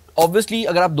फिर ऑब्वियसली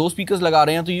अगर आप 2 स्पीकर्स लगा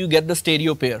रहे हैं तो you get the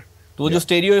stereo pair, तो वो जो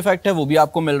स्टेरियो इफेक्ट है वो भी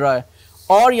आपको मिल रहा है।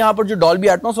 और यहाँ पर जो डॉल्बी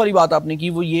एटमॉस वाली बात आपने की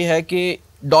वो ये है कि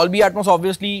डॉल्बी एटमॉस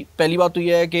ऑब्वियसली पहली बात तो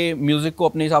ये है कि म्यूजिक को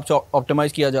अपने हिसाब से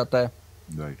ऑप्टिमाइज किया जाता है।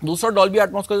 दूसरा डॉल्बी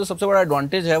एटमॉस का जो सबसे बड़ा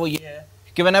एडवांटेज है वो ये है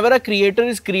कि whenever a creator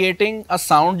is creating a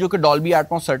sound जो कि डॉल्बी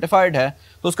एटमॉस सर्टिफाइड है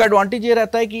तो उसका एडवांटेज ये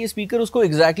रहता है कि ये स्पीकर उसको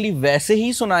एग्जैक्टली वैसे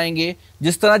ही सुनाएंगे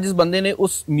जिस तरह जिस बंदे ने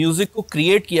उस म्यूजिक को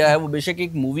क्रिएट किया है। वो बेशक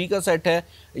एक मूवी का सेट है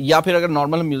या फिर अगर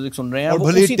नॉर्मल म्यूजिक सुन रहे हैं और वो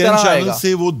भले उसी 10 तरह चैनल आएगा।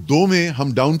 से वो 2 में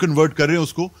हम डाउन कन्वर्ट कर रहे हैं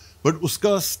उसको, बट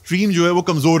उसका स्ट्रीम जो है वो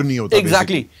कमजोर नहीं होता।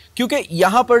 एग्जैक्टली क्योंकि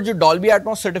यहाँ पर जो डॉल्बी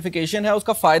एटमॉस सर्टिफिकेशन है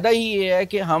उसका फायदा ही ये है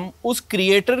कि हम उस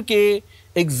क्रिएटर के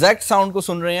एग्जैक्ट साउंड को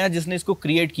सुन रहे हैं जिसने इसको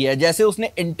क्रिएट किया है जैसे उसने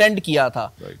इंटेंट किया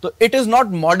था। तो it is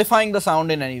not modifying the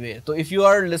sound in any way. तो if you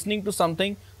are listening to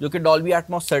something जो कि डॉल्बी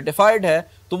एटमॉस सर्टिफाइड है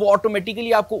तो वो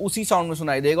ऑटोमेटिकली आपको उसी साउंड में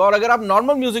सुनाई देगा। और अगर आप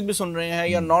नॉर्मल म्यूजिक भी सुन रहे हैं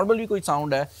या नॉर्मल भी कोई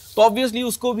साउंड है तो ऑब्वियसली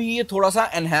उसको भी ये थोड़ा सा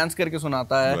एनहांस करके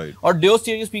सुनाता है। और ड्यूल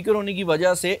स्टीरियो स्पीकर होने की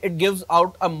वजह से it gives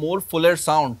out a more Fuller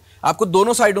sound. आपको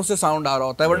दोनों साइडों से साउंड आ रहा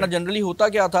होता है, वरना जनरली होता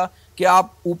क्या था कि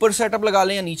आप ऊपर सेटअप लगा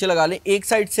लें या नीचे लगा लें एक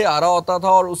साइड से आ रहा होता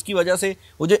था और उसकी वजह से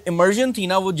वो जो इमर्जन थी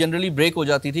ना वो जनरली ब्रेक हो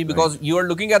जाती थी because you are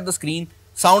looking at the screen,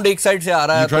 sound एक साइड से आ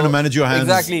रहा है तो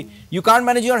exactly you can't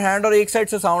manage your hand और एक साइड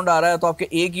से साउंड आ रहा है तो आपके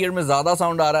एक ईयर में ज्यादा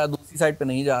साउंड आ रहा है दूसरी साइड पे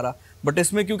नहीं जा रहा। बट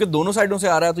इसमें क्योंकि दोनों साइडों से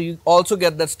आ रहा है तो you also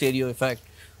get that stereo effect.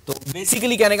 तो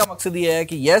बेसिकली कहने का मकसद ये है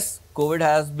कि yes Covid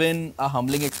has been a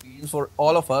humbling experience for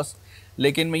all of us,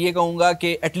 लेकिन मैं ये कहूंगा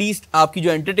कि एटलीस्ट आपकी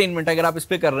जो एंटरटेनमेंट है अगर आप इस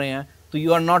पे कर रहे हैं तो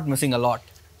you are not missing a lot.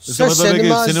 इसका मतलब है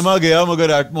कि सिनेमा गया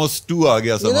मगर एटमॉस 2 आ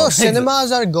गया। You know,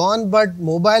 cinemas are gone, but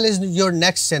mobile is your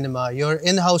next cinema, your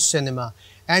in-house cinema,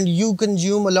 and you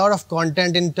consume a lot of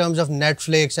content in terms of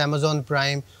Netflix, Amazon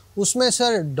Prime. उसमें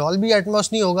sir Dolby Atmos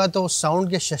नहीं होगा तो sound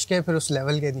के शशके फिर उस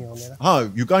level के नहीं होंगे ना।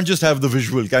 हाँ, you can't just have the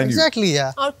visual, can you? Exactly,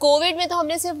 yeah. और कोविड में तो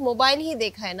हमने सिर्फ मोबाइल ही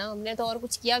देखा है ना, हमने तो और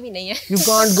कुछ किया भी नहीं है। You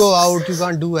can't go out, you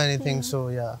can't do anything, so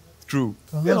yeah. True.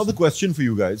 Another question for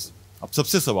you guys. अब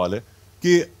सबसे सवाल है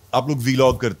कि आप लोग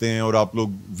वीलॉग करते हैं और आप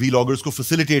लोग वीलॉगर्स को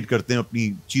फैसिलिटेट करते हैं,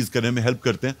 अपनी चीज करने में हेल्प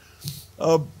करते हैं।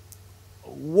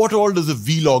 What all does a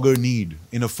vlogger need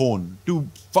in a phone to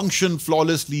function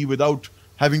flawlessly without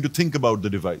having to think about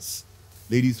the device?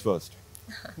 Ladies first.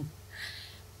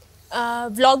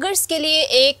 Vloggers के लिए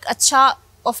एक अच्छा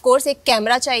ऑफ कोर्स एक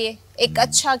कैमरा चाहिए, एक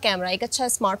अच्छा कैमरा, एक अच्छा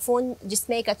स्मार्टफोन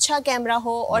जिसमें एक अच्छा कैमरा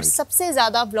हो। और सबसे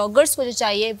ज़्यादा व्लॉगर्स को जो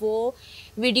चाहिए वो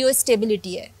वीडियो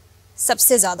स्टेबिलिटी है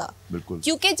सबसे ज़्यादा,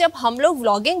 क्योंकि जब हम लोग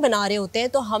व्लॉगिंग बना रहे होते हैं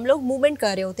तो हम लोग मूवमेंट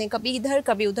कर रहे होते हैं, कभी इधर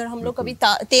कभी उधर, हम लोग कभी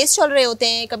तेज़ चल रहे होते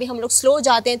हैं, कभी हम लोग स्लो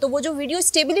जाते हैं। तो वो जो वीडियो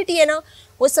स्टेबिलिटी है ना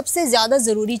वो सबसे ज्यादा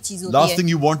जरूरी चीज होती है। Last thing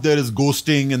you want there is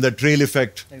ghosting and the trail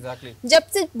effect. Exactly. जब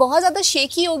से बहुत ज्यादा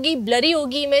शेकी होगी, ब्लरी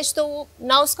होगी इमेज, तो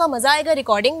ना उसका मजा आएगा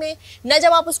रिकॉर्डिंग में, ना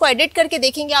जब आप उसको एडिट करके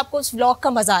देखेंगे आपको उस व्लॉग का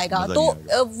मजा आएगा।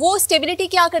 तो वो स्टेबिलिटी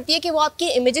क्या करती है कि वो आपकी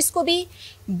इमेजेस को भी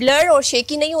ब्लर और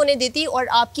शेकी नहीं होने देती और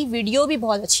आपकी वीडियो भी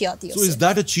बहुत अच्छी आती है। So is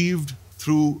that achieved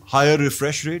through higher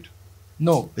refresh rate?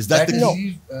 No, Is that the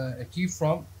is achieved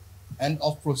from an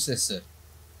off processor.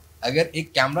 अगर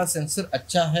एक कैमरा सेंसर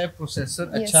अच्छा है,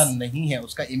 प्रोसेसर अच्छा नहीं है,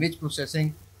 उसका image processing,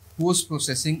 post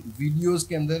processing, videos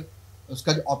के अंदर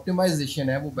उसका जो ऑप्टिमाइजेशन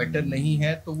है वो बेटर नहीं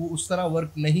है, तो वो उस तरह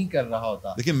वर्क नहीं कर रहा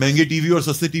होता। देखिए महंगे टीवी और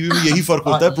सस्ते टीवी में यही फर्क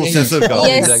होता है प्रोसेसर का।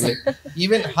 Exactly.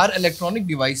 इवन हर इलेक्ट्रॉनिक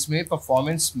डिवाइस में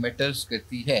परफॉर्मेंस मैटर्स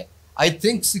करती है। आई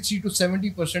थिंक 60 to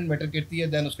 70% मैटर करती है,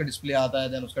 देन उसका डिस्प्ले आता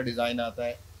है, देन उसका डिजाइन आता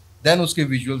है, देन उसके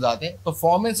विजुअल्स आते हैं।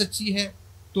 परफॉर्मेंस अच्छी है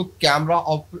तो कैमरा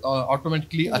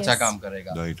ऑटोमेटिकली अच्छा काम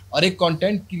करेगा। और एक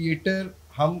कंटेंट क्रिएटर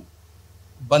हम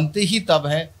बनते ही तब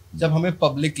हैं जब हमें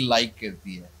पब्लिक लाइक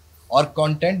करती है, और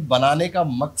कंटेंट बनाने का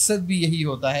मकसद भी यही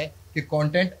होता है कि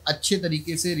कंटेंट अच्छे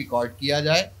तरीके से रिकॉर्ड किया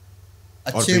जाए,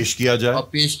 अच्छे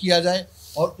पेश किया जाए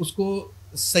और उसको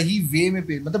सही वे में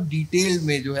मतलब डिटेल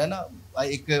में जो है ना,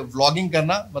 एक व्लॉगिंग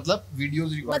करना मतलब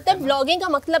वीडियोस रिकॉर्ड, मतलब व्लॉगिंग का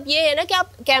मतलब ये है ना कि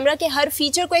आप कैमरा के हर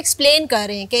फीचर को एक्सप्लेन कर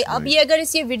रहे हैं कि अब ये अगर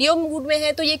इस ये वीडियो मूड में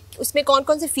है तो ये उसमें कौन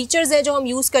कौन से फीचर्स हैं जो हम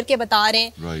यूज करके बता रहे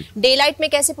हैं, डे लाइट में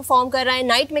कैसे परफॉर्म कर रहा है,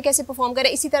 नाइट में कैसे परफॉर्म कर रहा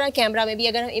है, इसी तरह कैमरा में भी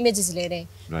अगर हम इमेजेस ले रहे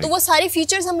हैं तो वो सारे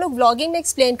फीचर्स हम लोग व्लॉगिंग में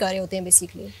एक्सप्लेन कर रहे होते हैं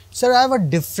basically. Sir, I have a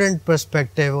different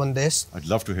perspective on this.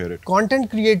 I'd love to hear it.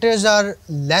 Content creators are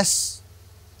less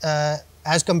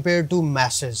as compared to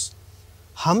masses.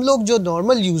 हम लोग जो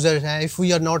नॉर्मल यूजर्स हैं, if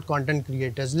we are not content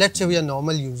creators, let's say we are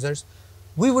normal users,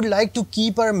 we would like to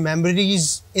keep our memories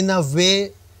in a way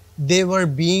they were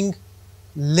being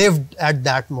lived at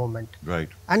that moment. Right.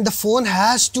 And the phone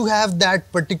has to have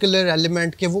that particular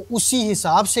element कि वो उसी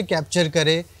हिसाब से capture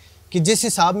करे कि जिस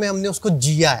हिसाब में हमने उसको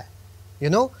जिया है. You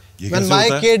know, when my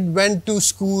kid went to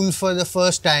school for the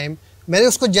first time, मैंने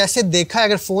उसको जैसे देखा है,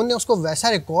 अगर फोन ने उसको वैसा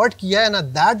रिकॉर्ड किया है ना,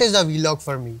 that is a vlog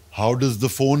for me. How does the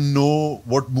phone know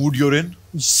what mood you're in?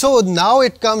 So now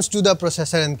it comes to the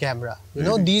processor and camera. You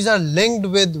know, these are linked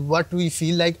with what we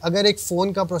feel like. अगर एक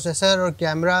phone का processor और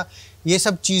camera ये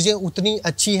सब चीजें उतनी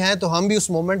अच्छी हैं तो हम भी उस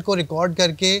मोमेंट को रिकॉर्ड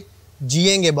करके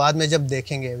जिएंगे बाद में जब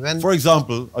देखेंगे। For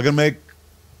example, अगर मैं एक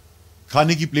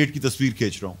खाने की प्लेट की तस्वीर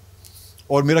खींच रहा हूँ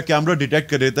और मेरा कैमरा डिटेक्ट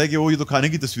कर देता है कि वो ये तो खाने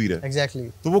की तस्वीर है, Exactly.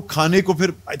 तो वो खाने को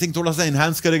फिर आई थिंक थोड़ा सा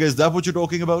एनहांस करेगा। Is that what you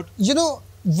talking about? You know,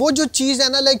 वो जो चीज है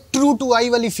ना, लाइक ट्रू टू आई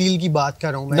वाली फील की बात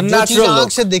कर रहा हूँ मैं, जो चीज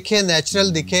आंख से दिखे,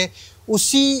 नेचुरल दिखे,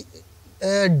 उसी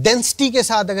डेंसिटी के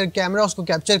साथ अगर कैमरा उसको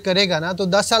कैप्चर करेगा ना, तो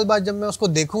 10 साल बाद जब मैं उसको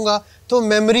देखूंगा तो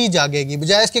मेमोरी जागेगी,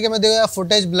 बजाय इसके कि मैं देखूंगा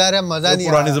फुटेज ब्लर है, मजा नहीं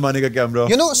आ रहा। पुराने जमाने का camera.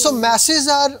 You know, so message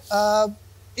are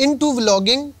into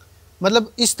vlogging,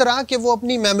 मतलब इस तरह के वो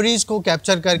अपनी मेमोरीज को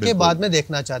कैप्चर करके बाद में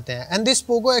देखना चाहते हैं। And this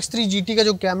Poco X3 GT का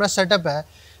जो कैमरा सेटअप है,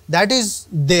 दैट इज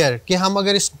देयर कि हम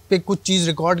अगर इस पे कुछ चीज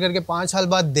रिकॉर्ड करके 5 साल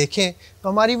बाद देखें तो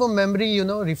हमारी वो मेमोरी यू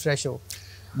नो रिफ्रेश हो।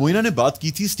 मोइना ने बात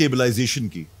की थी स्टेबलाइजेशन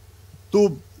की, तो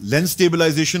लेंस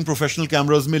स्टेबलाइजेशन प्रोफेशनल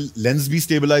कैमरास में लेंस भी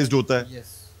स्टेबलाइज्ड होता है,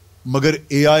 yes. मगर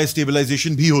AI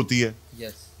स्टेबलाइजेशन भी होती है,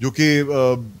 yes. जो कि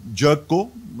जर्क को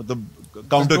मतलब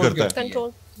काउंटर करता है।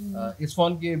 इस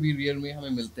फोन के भी रियर में हमें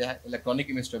मिलते हैं इलेक्ट्रॉनिक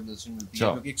इमेज स्टेबलाइजेशन मिलती है,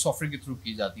 जो कि एक सॉफ्टवेयर के थ्रू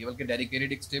की जाती है, बल्कि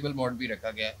डेडिकेटेड एक स्टेबल मोड भी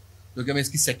रखा गया है जो कि हमें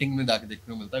इसकी सेटिंग में जाके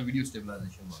देखने को मिलता है, वीडियो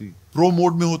स्टेबलाइजेशन। प्रो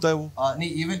मोड में होता है वो? नहीं,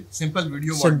 इवन सिंपल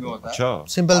वीडियो मोड में होता है।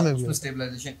 अच्छा, सिंपल में भी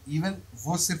स्टेबलाइजेशन, इवन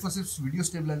वो सिर्फ और सिर्फ वीडियो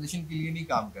स्टेबलाइजेशन के लिए नहीं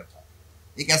काम करता।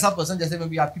 एक ऐसा पर्सन, जैसे मैं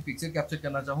भी आपकी पिक्चर कैप्चर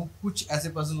करना चाहूँ, कुछ ऐसे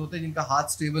पर्सन होते हैं जिनका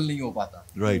हाथ स्टेबल नहीं हो पाता,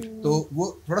 राइट, तो वो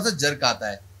थोड़ा सा जर्क आता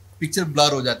है, पिक्चर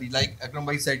ब्लर हो जाती है। लाइक अकरम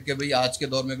भाई सेड के भाई आज के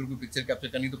दौर में अगर कोई पिक्चर कैप्चर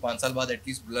करनी तो 5 साल बाद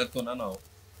एटलीस्ट ब्लर तो ना हो,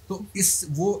 तो इस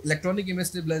वो इलेक्ट्रॉनिक इमेज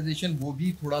स्टेबलाइजेशन वो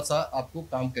भी थोड़ा सा आपको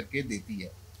काम करके देती है।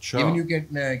 इवन यू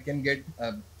कैन गेट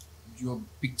जो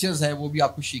पिक्चर्स है वो भी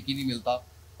आपको शेकी नहीं मिलता।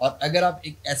 और अगर आप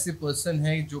एक ऐसे पर्सन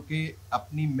है जो कि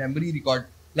अपनी मेमोरी रिकॉर्ड,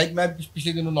 लाइक मैं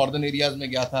पिछले दिनों नॉर्दर्न एरियाज में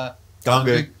गया था, कहाँ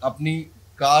गए? अपनी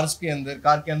कार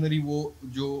के अंदर ही वो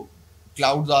जो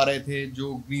क्लाउड्स आ रहे थे,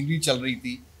 जो ग्रीनरी चल रही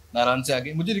थी नारायण से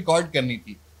आगे, मुझे रिकॉर्ड करनी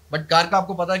थी, बट कार का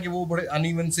आपको पता है कि वो बड़े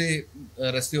अनइवन से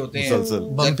रास्ते होते हैं,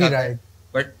 bumpy ride,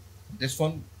 but this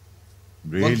one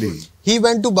really he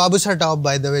went to Babusa top,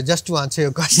 by the way, just to answer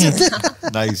your question.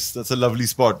 nice, that's a lovely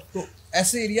spot. तो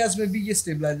ऐसे एरियाज में भी ये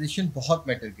स्टेबलाइजेशन बहुत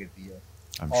मैटर करती है।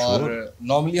 I'm और sure.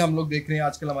 नॉर्मली हम लोग देख रहे हैं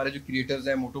आजकल हमारे जो क्रिएटर्स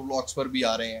हैं मोटो व्लॉग्स पर भी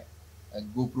आ रहे हैं,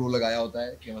 GoPro लगाया होता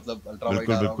है कि मतलब अल्ट्रा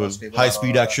वाइड आ रहा होगा, हाई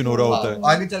स्पीड एक्शन हो रहा होता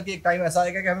है। आगे चल के एक टाइम ऐसा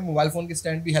आएगा कि हमें मोबाइल फोन के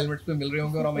स्टैंड भी हेलमेट्स पे मिल रहे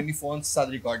होंगे और हम इन्हीं फोन के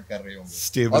साथ रिकॉर्ड कर रहे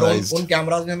होंगे, और उन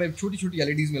कैमरास में हमें छोटी छोटी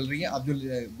LEDs मिल रही हैं। अब जो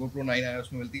GoPro 9 आया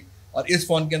उसमें मिलती, और इस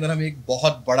फोन के अंदर हमें एक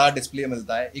बहुत बड़ा डिस्प्ले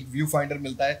मिलता है, एक व्यू फाइंडर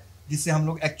मिलता है जिससे हम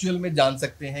लोग एक्चुअल में जान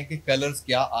सकते हैं कि कलर्स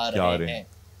क्या आ रहे हैं.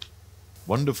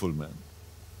 Wonderful, man.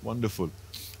 Wonderful.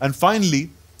 And finally,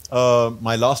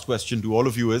 my last question to all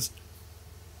of you is,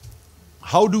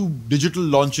 how do digital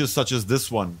launches such as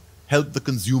this one help the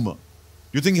consumer?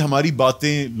 Do you think हमारी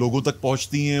बातें लोगों तक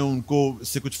पहुंचती हैं, उनको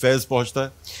इससे कुछ फैज़ पहुंचता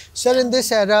है? Sir, in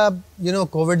this era, you know,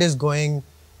 COVID is going,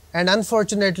 and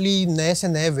unfortunately, नए से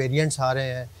नए variants आ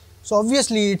रहे हैं. So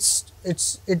obviously,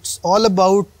 it's all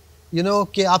about, you know,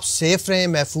 कि आप safe रहें,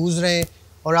 महफूज रहें,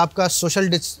 और आपका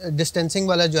social distancing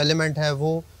वाला जो element है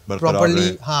वो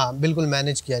properly हाँ बिल्कुल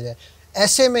manage किया जाए.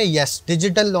 ऐसे में yes,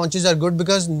 digital launches are good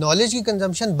because knowledge की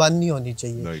consumption बंद नहीं होनी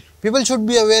चाहिए. Right. People should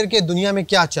be aware कि दुनिया में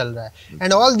क्या चल रहा है.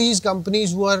 And all these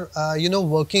companies who are you know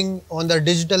working on the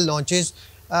digital launches,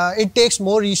 it takes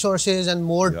more resources and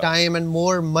more time and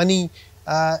more money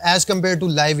as compared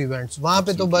to live events. वहाँ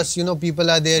पे तो बस you know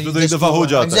people are there. तो एक दफा हो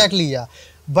जाता है. Exactly, yeah.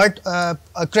 But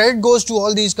credit goes to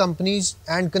all these companies,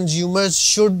 and consumers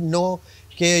should know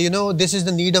कि you know this is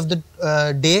the need of the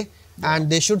day.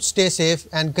 And they should stay safe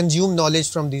and consume knowledge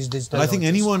from these digital And I think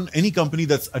launches. any company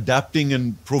that's adapting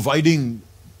and providing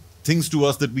things to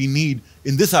us that we need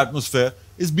in this atmosphere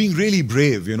is being really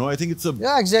brave, you know. I think it's a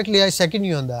Yeah, exactly. I second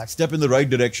you on that. step in the right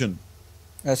direction.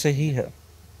 ऐसे ही है.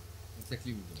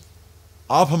 Exactly.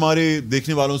 आप हमारे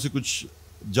देखने वालों से कुछ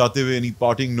जाते हुए any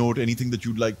parting note, anything that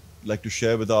you'd like to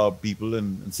share with our people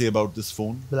and say about this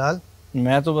phone? Bilal?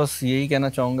 मैं तो बस यही कहना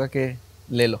चाहूँगा कि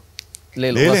ले लो.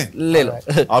 ले लो.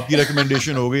 आपकी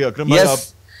recommendation हो गई अकरम भाई.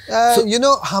 आप You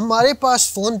know, हमारे पास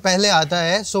फोन पहले आता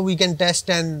है, so we can test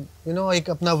and you know एक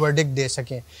अपना verdict दे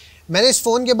सकें. मैंने इस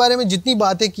फोन के बारे में जितनी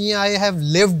बातें की हैं, I have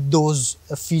lived those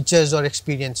features or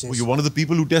experiences. You're one of the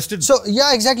people who tested. So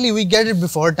yeah, exactly. We get it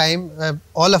before time,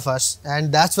 all of us,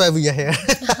 and that's why we are here.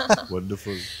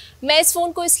 Wonderful. मैं इस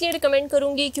phone को इसलिए recommend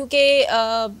करूँगी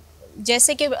क्योंकि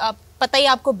जैसे कि आप पता ही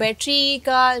आपको बैटरी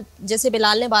का, जैसे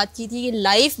बिलाल ने बात की थी,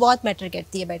 लाइफ बहुत मैटर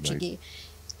करती है बैटरी की.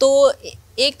 तो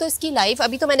एक तो इसकी लाइफ,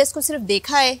 अभी तो मैंने इसको सिर्फ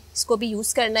देखा है, इसको भी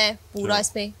यूज़ करना है पूरा,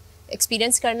 इसमें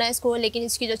एक्सपीरियंस करना है इसको, लेकिन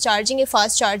इसकी जो चार्जिंग है,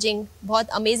 फास्ट चार्जिंग, बहुत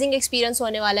अमेजिंग एक्सपीरियंस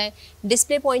होने वाला है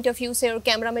डिस्प्ले पॉइंट ऑफ व्यू से, और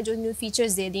कैमरा में जो न्यू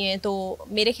फीचर्स दे दिए हैं, तो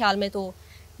मेरे ख्याल में तो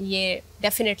ये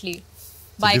डेफिनेटली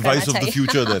बाय करना चाहिए. Device of the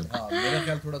future then. मेरा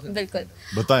ख्याल थोड़ा सा बिल्कुल.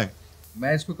 बताएं.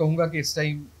 मैं इसको कहूँगा कि इस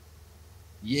टाइम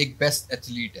ये एक बेस्ट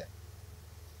एथलीट है.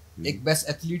 एक बेस्ट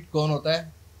एथलीट कौन होता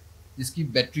है? जिसकी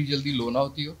बैटरी जल्दी लो ना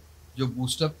होती हो, जो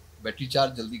बूस्टअप बैटरी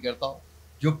चार्ज जल्दी करता हो,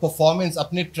 जो परफॉर्मेंस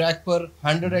अपने ट्रैक पर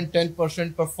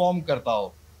 110% परफॉर्म करता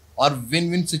हो और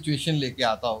विन विन सिचुएशन लेके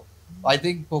आता हो. I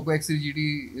think Poco X3 GT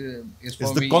is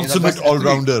for me consummate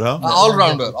all-rounder, huh?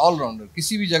 Allrounder.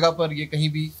 किसी भी जगह पर ये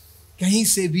कहीं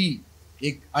से भी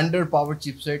एक अंडर पावर्ड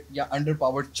चिपसेट या अंडर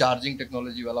पावर्ड चार्जिंग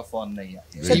टेक्नोलॉजी वाला फोन नहीं है.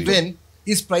 इवन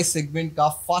इस प्राइस सेगमेंट का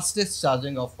fastest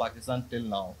charging of Pakistan till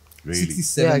now. Really?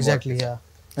 67 Yeah, exactly. Yeah.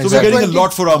 So we're getting a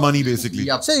lot for our money basically.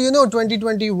 Yep. So you know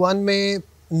 2021 में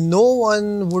no one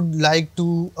would like to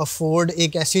afford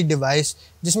एक ऐसी device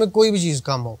जिसमें कोई भी चीज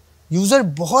कम हो. User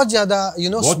बहुत ज्यादा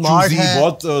बहुत स्मार्ट choosy, है,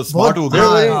 बहुत smart हो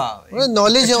गए.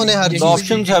 नॉलेज है उन्हें हर The चीज.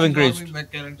 options have increased. मैं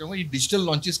कहना चाहूँगा ये डिजिटल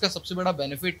लॉन्चेस का सबसे बड़ा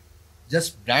बेनिफिट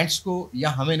जस्ट ब्रांड्स को या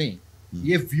हमें नहीं,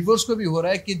 ये व्यूवर्स को भी हो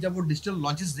रहा है कि जब वो डिजिटल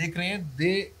लॉन्चेस देख रहे हैं,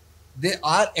 दे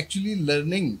आर एक्चुअली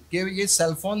लर्निंग कि ये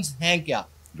सेल फोन्स हैं क्या.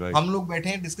 Right. हम लोग बैठे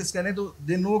हैं डिस्कस कर रहे हैं, तो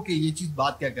दे नो कि ये चीज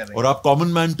बात क्या कर रहे हैं. और आप कॉमन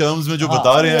मैन टर्म्स में जो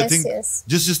बता रहे हैं, आई Yes, थिंक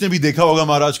yes. जिसने भी देखा होगा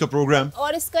हमारा आज का प्रोग्राम.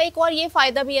 और इसका एक और ये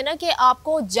फायदा भी है ना कि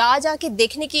आपको जाके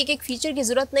देखने की एक फीचर की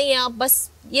जरूरत नहीं है. आप बस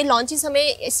ये लॉन्चेस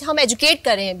हम एजुकेट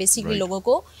कर रहे हैं बेसिकली लोगों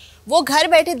को, वो घर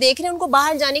बैठे देख रहे हैं, उनको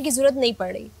बाहर जाने की जरूरत नहीं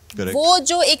पड़ रही. Correct. वो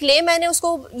जो एक लेमैन है उसको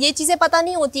ये चीजें पता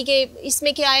नहीं होती कि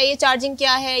इसमें क्या है, ये चार्जिंग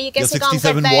क्या है, ये कैसे काम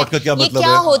 67 करता है, वॉट का क्या ये मतलब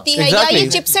क्या है? होती है, या Exactly. ये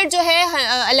चिपसेट जो है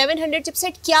 1100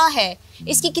 चिपसेट क्या है,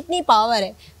 इसकी कितनी पावर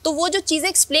है. तो वो जो चीजें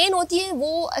एक्सप्लेन होती है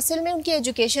वो असल में उनकी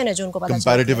एजुकेशन है जो उनको पता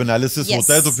कंपैरेटिव चलता है. Analysis Yes.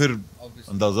 होता है तो फिर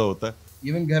अंदाजा होता है.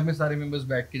 इवन घर में सारे मेंबर्स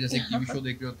बैठ के जैसे टीवी शो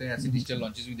देख रहे होते हैं, ऐसे डिजिटल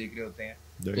लॉन्चेस भी देख रहे होते हैं,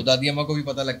 तो दादी अम्मा को भी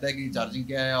पता लगता है कि चार्जिंग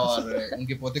क्या है, और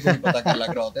उनके पोते को भी पता क्या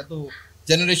लग रहा होता है. तो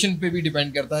जनरेशन पे भी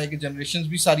डिपेंड करता है कि जनरेशंस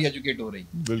भी सारी एजुकेट हो रही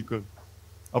हैं. बिल्कुल.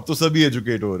 अब तो सभी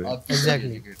एजुकेट हो रहे हैं.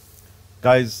 Exactly.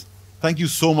 Guys, thank you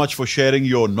so much for sharing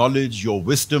your knowledge, your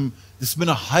wisdom. This has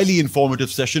been a highly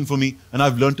informative session for me, and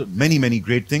I've learned many, many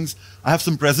great things. I have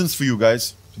some presents for you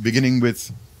guys, beginning with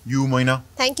you, Moina.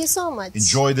 Thank you so much.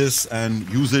 Enjoy this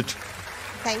and use it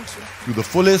Thank you. to the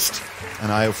fullest.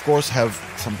 And I, of course, have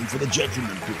something for the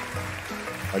gentleman too.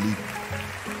 Ali.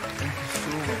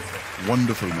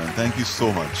 Wonderful, man. Thank you so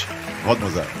much. बहुत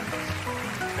मजा आया.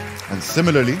 And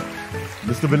similarly,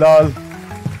 Mr. Bilal,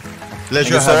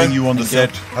 pleasure you, sir. having you on the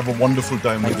Thank you. set. Have a wonderful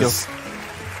time with Thank you. us.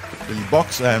 little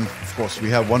box, and of course we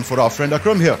have one for our friend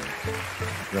Akram here.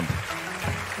 Akram.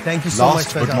 Thank you so much,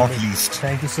 Last but Faizan not bhai. least.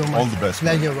 Thank you so much. All the best.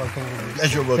 Pleasure working with you.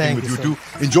 Pleasure working Thank with you so too.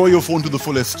 much. Enjoy your phone to the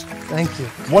fullest. Thank you.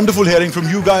 Wonderful hearing from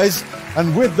you guys.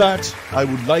 And with that, I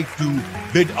would like to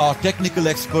bid our technical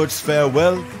experts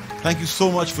farewell. Thank you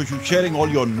so much for sharing all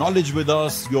your knowledge with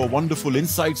us, your wonderful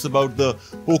insights about the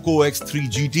Poco X3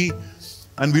 GT.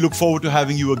 And we look forward to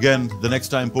having you again the next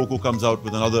time Poco comes out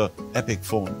with another epic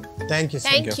phone. Thank you so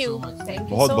Thank much. you. Thank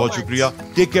you Bahut so bahut much.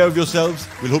 shukriya. Take care of yourselves.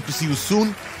 We'll hope to see you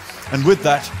soon. And with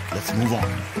that, let's move on.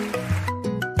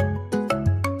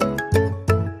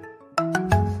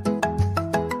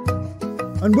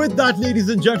 And with that, ladies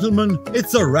and gentlemen,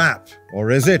 it's a wrap. Or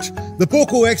is it? The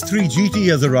Poco X3 GT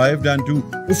has arrived, and to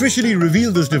officially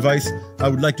reveal this device, I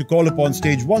would like to call upon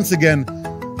stage once again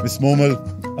Miss Momal,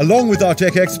 along with our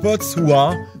tech experts who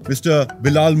are Mr.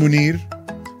 Bilal Munir,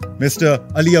 Mr.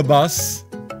 Ali Abbas,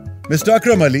 Mr.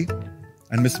 Akram Ali,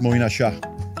 and Miss Moina Shah.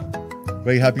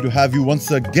 Very happy to have you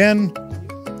once again.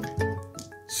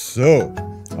 So,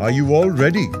 are you all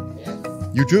ready? Yes.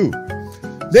 You too.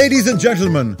 Ladies and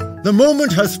gentlemen, the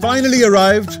moment has finally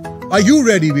arrived. Are you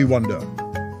ready, we wonder?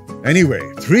 Anyway,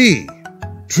 3,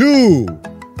 2, 1!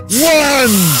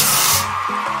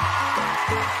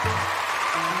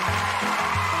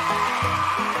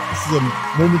 This is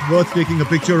a moment worth taking a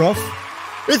picture of.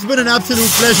 It's been an absolute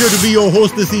pleasure to be your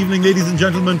host this evening, ladies and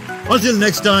gentlemen. Until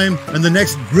next time and the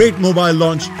next great mobile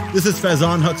launch, this is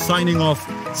Faizan Haq signing off.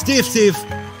 Stay safe,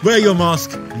 wear your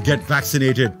mask, and get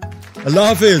vaccinated.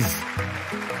 Allah Hafiz.